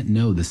 You can't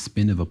know the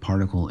spin of a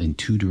particle in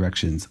two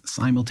directions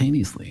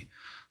simultaneously.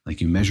 Like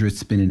you measure its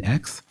spin in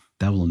X,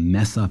 that will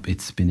mess up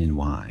its spin in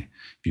Y.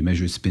 If you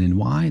measure its spin in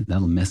Y,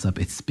 that'll mess up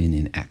its spin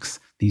in X.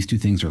 These two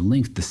things are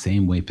linked the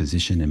same way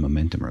position and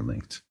momentum are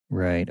linked.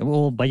 Right.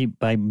 Well,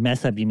 by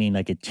mess up, you mean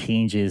like it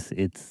changes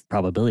its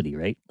probability,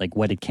 right? Like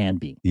what it can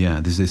be.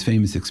 Yeah, there's this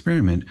famous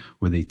experiment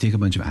where they take a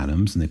bunch of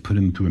atoms and they put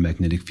them through a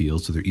magnetic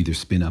field so they're either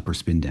spin up or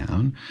spin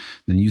down.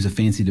 Then use a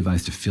fancy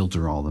device to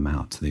filter all them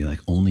out. So they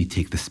only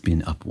take the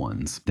spin up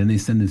ones. Then they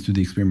send them through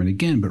the experiment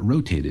again, but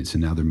rotated. So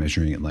now they're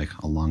measuring it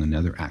along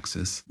another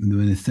axis. And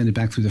when they send it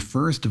back through the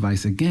first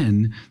device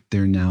again,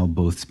 they're now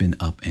both spin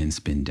up and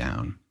spin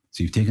down.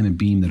 So you've taken a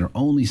beam that'll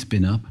only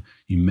spin up,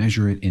 you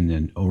measure it in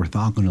an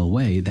orthogonal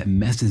way that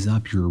messes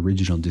up your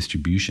original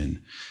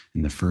distribution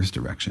in the first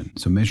direction.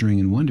 So measuring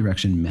in one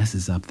direction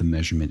messes up the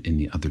measurement in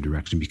the other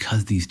direction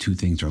because these two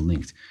things are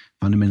linked.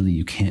 Fundamentally,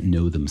 you can't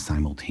know them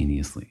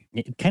simultaneously.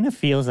 It kind of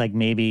feels like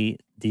maybe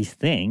these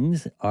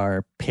things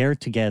are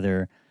paired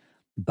together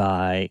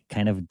by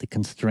kind of the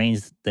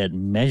constraints that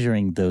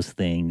measuring those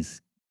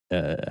things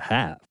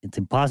have. It's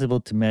impossible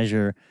to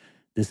measure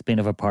the spin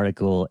of a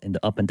particle in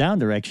the up and down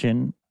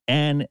direction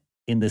and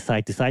in the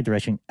side-to-side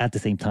direction at the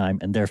same time,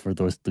 and therefore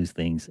those two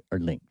things are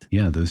linked.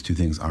 Yeah, those two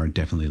things are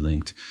definitely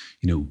linked.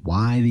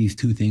 Why these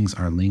two things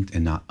are linked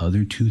and not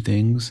other two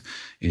things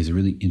is a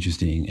really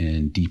interesting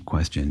and deep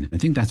question. I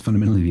think that's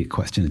fundamentally the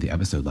question of the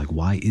episode.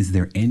 Why is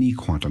there any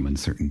quantum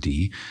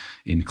uncertainty?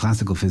 In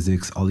classical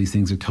physics, all these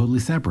things are totally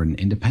separate and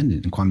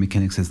independent. And quantum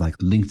mechanics has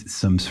linked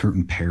some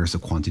certain pairs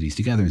of quantities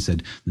together and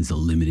said there's a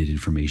limited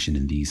information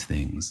in these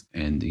things.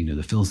 And,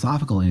 the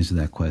philosophical answer to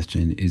that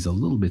question is a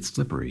little bit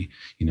slippery.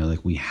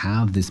 We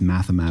have this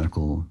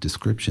mathematical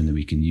description that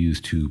we can use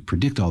to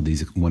predict all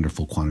these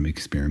wonderful quantum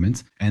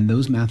experiments. And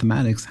those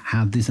mathematics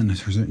have this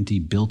uncertainty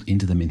built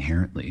into them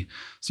inherently.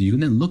 So you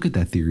can then look at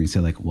that theory and say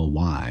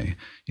why?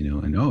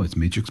 It's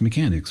matrix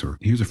mechanics, or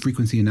here's a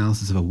frequency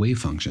analysis of a wave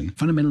function.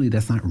 Fundamentally,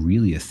 that's not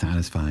really a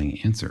satisfying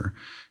answer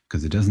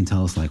because it doesn't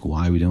tell us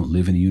why we don't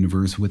live in a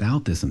universe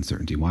without this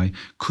uncertainty. Why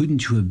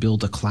couldn't you have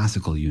built a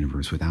classical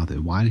universe without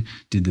it? Why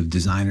did the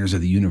designers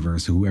of the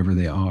universe, whoever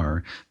they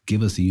are,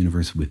 give us a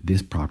universe with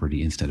this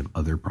property instead of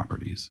other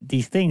properties?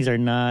 These things are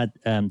not,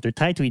 they're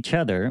tied to each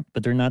other,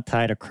 but they're not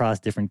tied across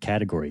different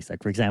categories.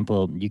 For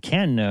example, you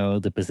can know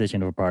the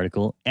position of a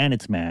particle and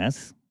its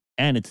mass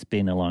and its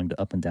spin along the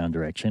up and down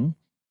direction.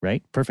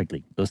 Right?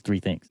 Perfectly. Those three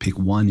things. Pick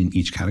one in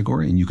each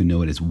category and you can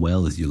know it as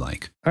well as you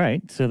like. All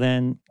right. So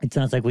then it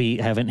sounds like we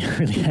haven't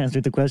really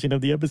answered the question of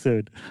the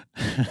episode.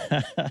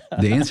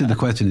 The answer to the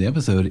question of the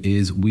episode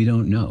is we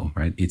don't know,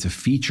 right? It's a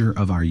feature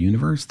of our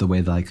universe, the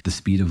way the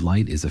speed of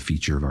light is a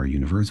feature of our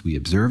universe. We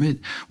observe it.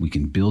 We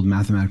can build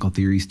mathematical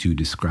theories to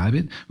describe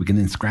it. We can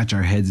then scratch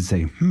our heads and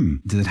say,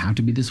 does it have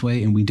to be this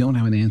way? And we don't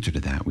have an answer to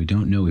that. We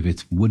don't know if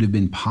it would have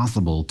been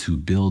possible to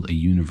build a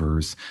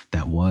universe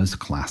that was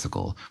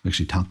classical. We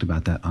actually talked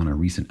about that on a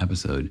recent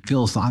episode.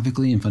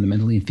 Philosophically and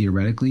fundamentally and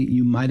theoretically,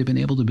 you might have been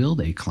able to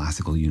build a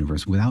classical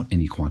universe without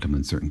any quantum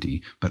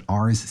uncertainty, but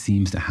ours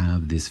seems to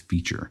have this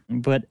feature.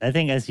 But I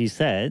think, as you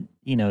said,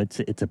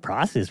 it's a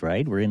process,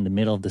 right? We're in the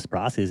middle of this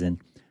process, and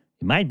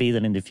it might be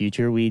that in the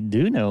future we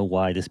do know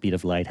why the speed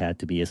of light had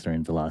to be a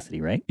certain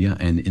velocity, right? Yeah,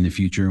 and in the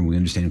future, when we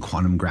understand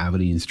quantum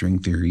gravity and string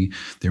theory,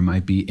 there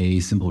might be a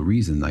simple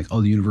reason the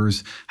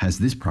universe has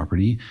this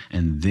property,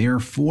 and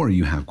therefore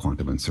you have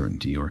quantum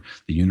uncertainty, or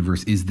the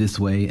universe is this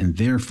way, and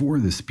therefore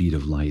the speed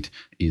of light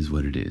is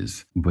what it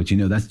is. But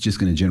that's just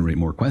going to generate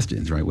more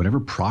questions, right? Whatever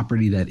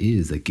property that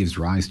is that gives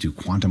rise to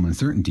quantum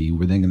uncertainty,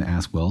 we're then going to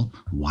ask, well,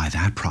 why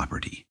that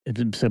property?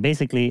 So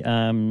basically,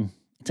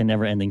 it's a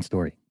never-ending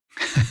story.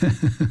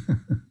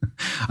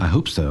 I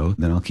hope so.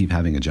 Then I'll keep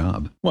having a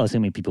job. Well,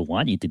 assuming people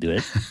want you to do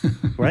it.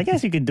 Or I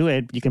guess you can do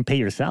it. You can pay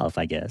yourself,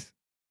 I guess.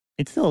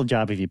 It's still a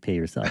job if you pay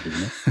yourself,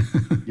 isn't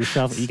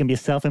it? You can be a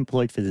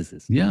self-employed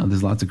physicist. Yeah,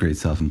 there's lots of great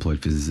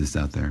self-employed physicists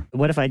out there.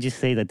 What if I just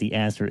say that the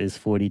answer is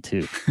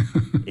 42?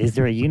 Is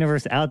there a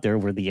universe out there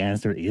where the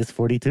answer is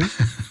 42?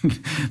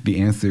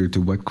 The answer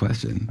to what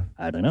question?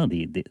 I don't know.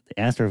 The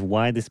answer of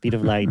why the speed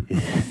of light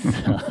is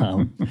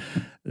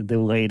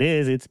the way it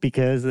is, it's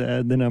because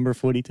the number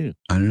 42.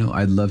 I don't know.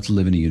 I'd love to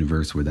live in a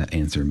universe where that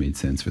answer made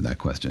sense for that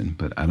question,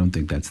 but I don't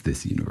think that's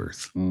this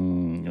universe.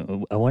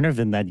 I wonder if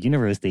in that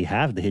universe they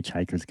have the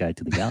Hitchhiker's Guide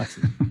to the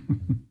Galaxy.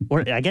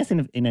 Or I guess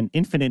in an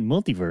infinite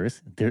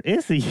multiverse, there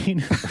is a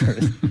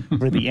universe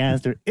where the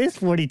answer is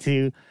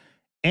 42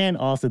 and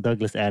also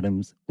Douglas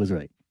Adams was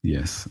right.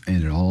 Yes,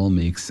 and it all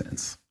makes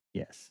sense.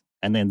 Yes.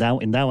 And then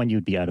in that one,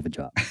 you'd be out of a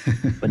job,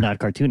 but not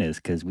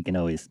cartoonist, because we can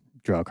always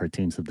draw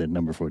cartoons of the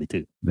number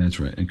 42. That's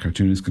right. And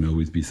cartoonists can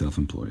always be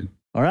self-employed.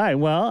 All right.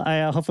 Well,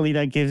 hopefully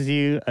that gives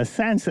you a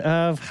sense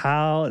of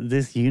how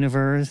this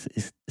universe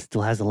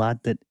still has a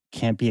lot that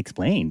can't be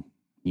explained.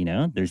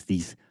 There's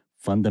these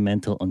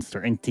fundamental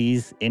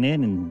uncertainties in it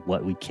and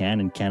what we can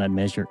and cannot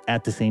measure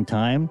at the same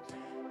time.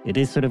 It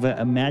is sort of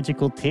a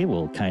magical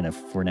table kind of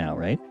for now,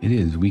 right? It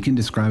is. We can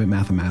describe it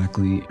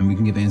mathematically, and we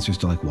can give answers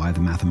to like why the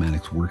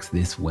mathematics works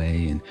this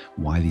way and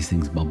why these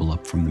things bubble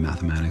up from the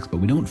mathematics, but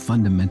we don't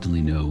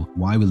fundamentally know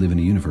why we live in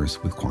a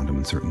universe with quantum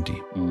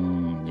uncertainty.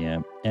 Yeah.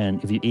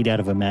 And if you eat out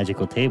of a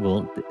magical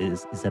table,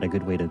 is that a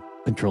good way to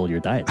control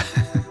your diet?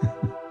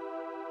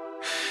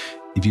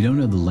 If you don't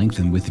know the length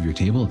and width of your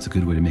table, it's a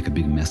good way to make a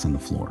big mess on the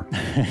floor.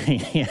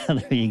 Yeah,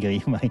 there you go.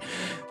 You might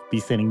be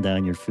setting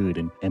down your food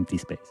in empty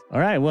space. All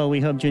right, well, we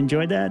hope you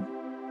enjoyed that.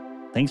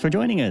 Thanks for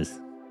joining us.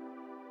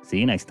 See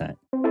you next time.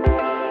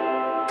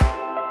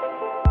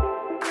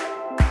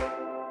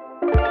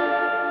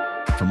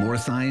 For more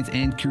science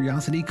and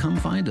curiosity, come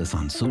find us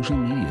on social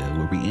media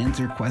where we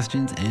answer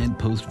questions and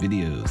post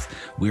videos.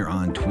 We're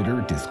on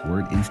Twitter,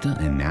 Discord, Insta,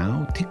 and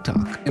now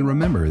TikTok. And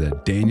remember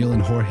that Daniel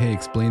and Jorge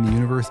Explain the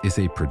Universe is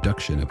a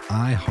production of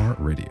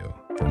iHeartRadio.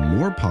 For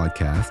more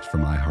podcasts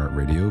from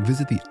iHeartRadio,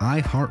 visit the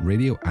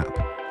iHeartRadio app,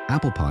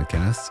 Apple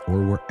Podcasts,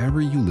 or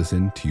wherever you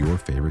listen to your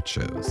favorite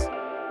shows.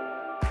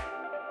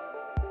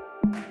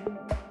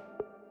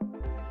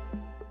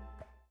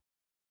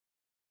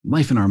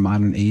 Life in our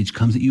modern age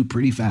comes at you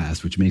pretty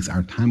fast, which makes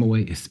our time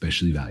away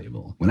especially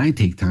valuable. When I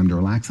take time to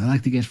relax, I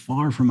like to get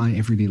far from my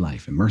everyday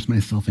life, immerse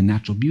myself in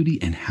natural beauty,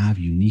 and have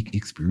unique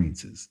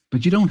experiences.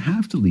 But you don't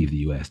have to leave the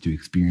U.S. to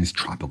experience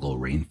tropical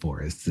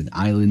rainforests and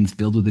islands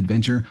filled with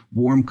adventure,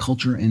 warm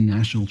culture, and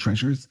national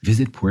treasures.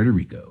 Visit Puerto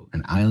Rico,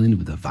 an island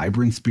with a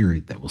vibrant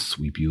spirit that will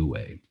sweep you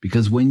away.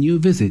 Because when you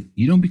visit,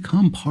 you don't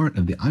become part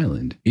of the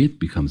island, it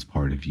becomes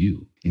part of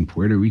you. In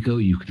Puerto Rico,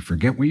 you can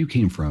forget where you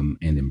came from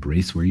and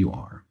embrace where you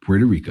are.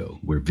 Puerto Rico,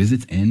 where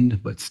visits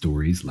end, but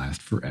stories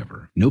last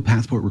forever. No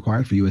passport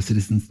required for U.S.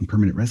 citizens and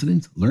permanent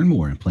residents. Learn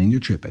more and plan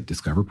your trip at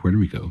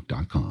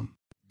discoverpuertorico.com.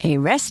 A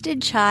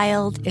rested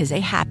child is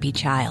a happy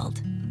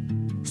child.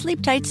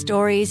 Sleep Tight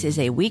Stories is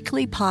a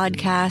weekly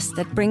podcast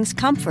that brings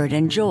comfort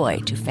and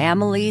joy to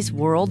families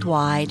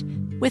worldwide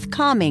with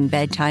calming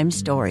bedtime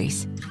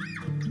stories.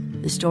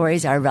 The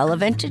stories are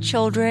relevant to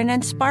children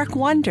and spark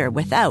wonder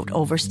without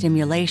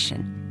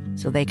overstimulation,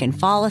 so they can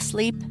fall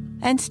asleep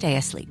and stay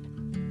asleep.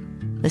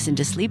 Listen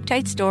to Sleep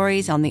Tight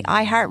Stories on the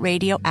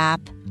iHeartRadio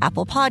app,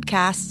 Apple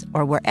Podcasts,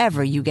 or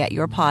wherever you get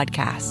your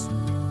podcasts.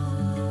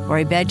 For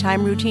a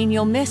bedtime routine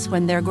you'll miss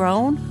when they're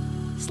grown,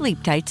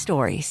 Sleep Tight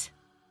Stories.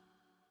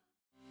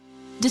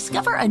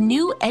 Discover a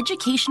new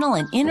educational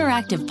and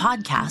interactive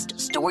podcast,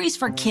 Stories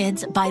for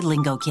Kids by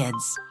Lingo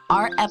Kids.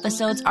 Our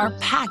episodes are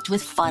packed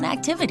with fun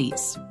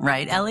activities.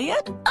 Right,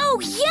 Elliot? Oh,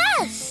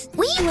 yes!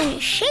 We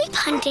went shape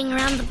hunting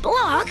around the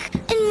block,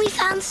 and we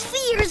found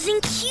spheres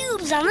and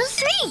cubes on the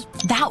street.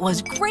 That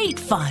was great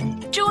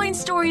fun. Join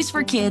Stories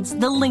for Kids,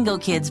 the Lingo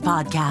Kids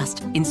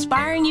podcast,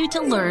 inspiring you to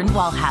learn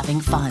while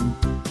having fun.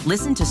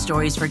 Listen to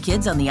Stories for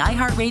Kids on the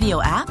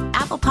iHeartRadio app,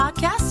 Apple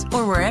Podcasts,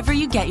 or wherever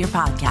you get your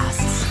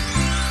podcasts.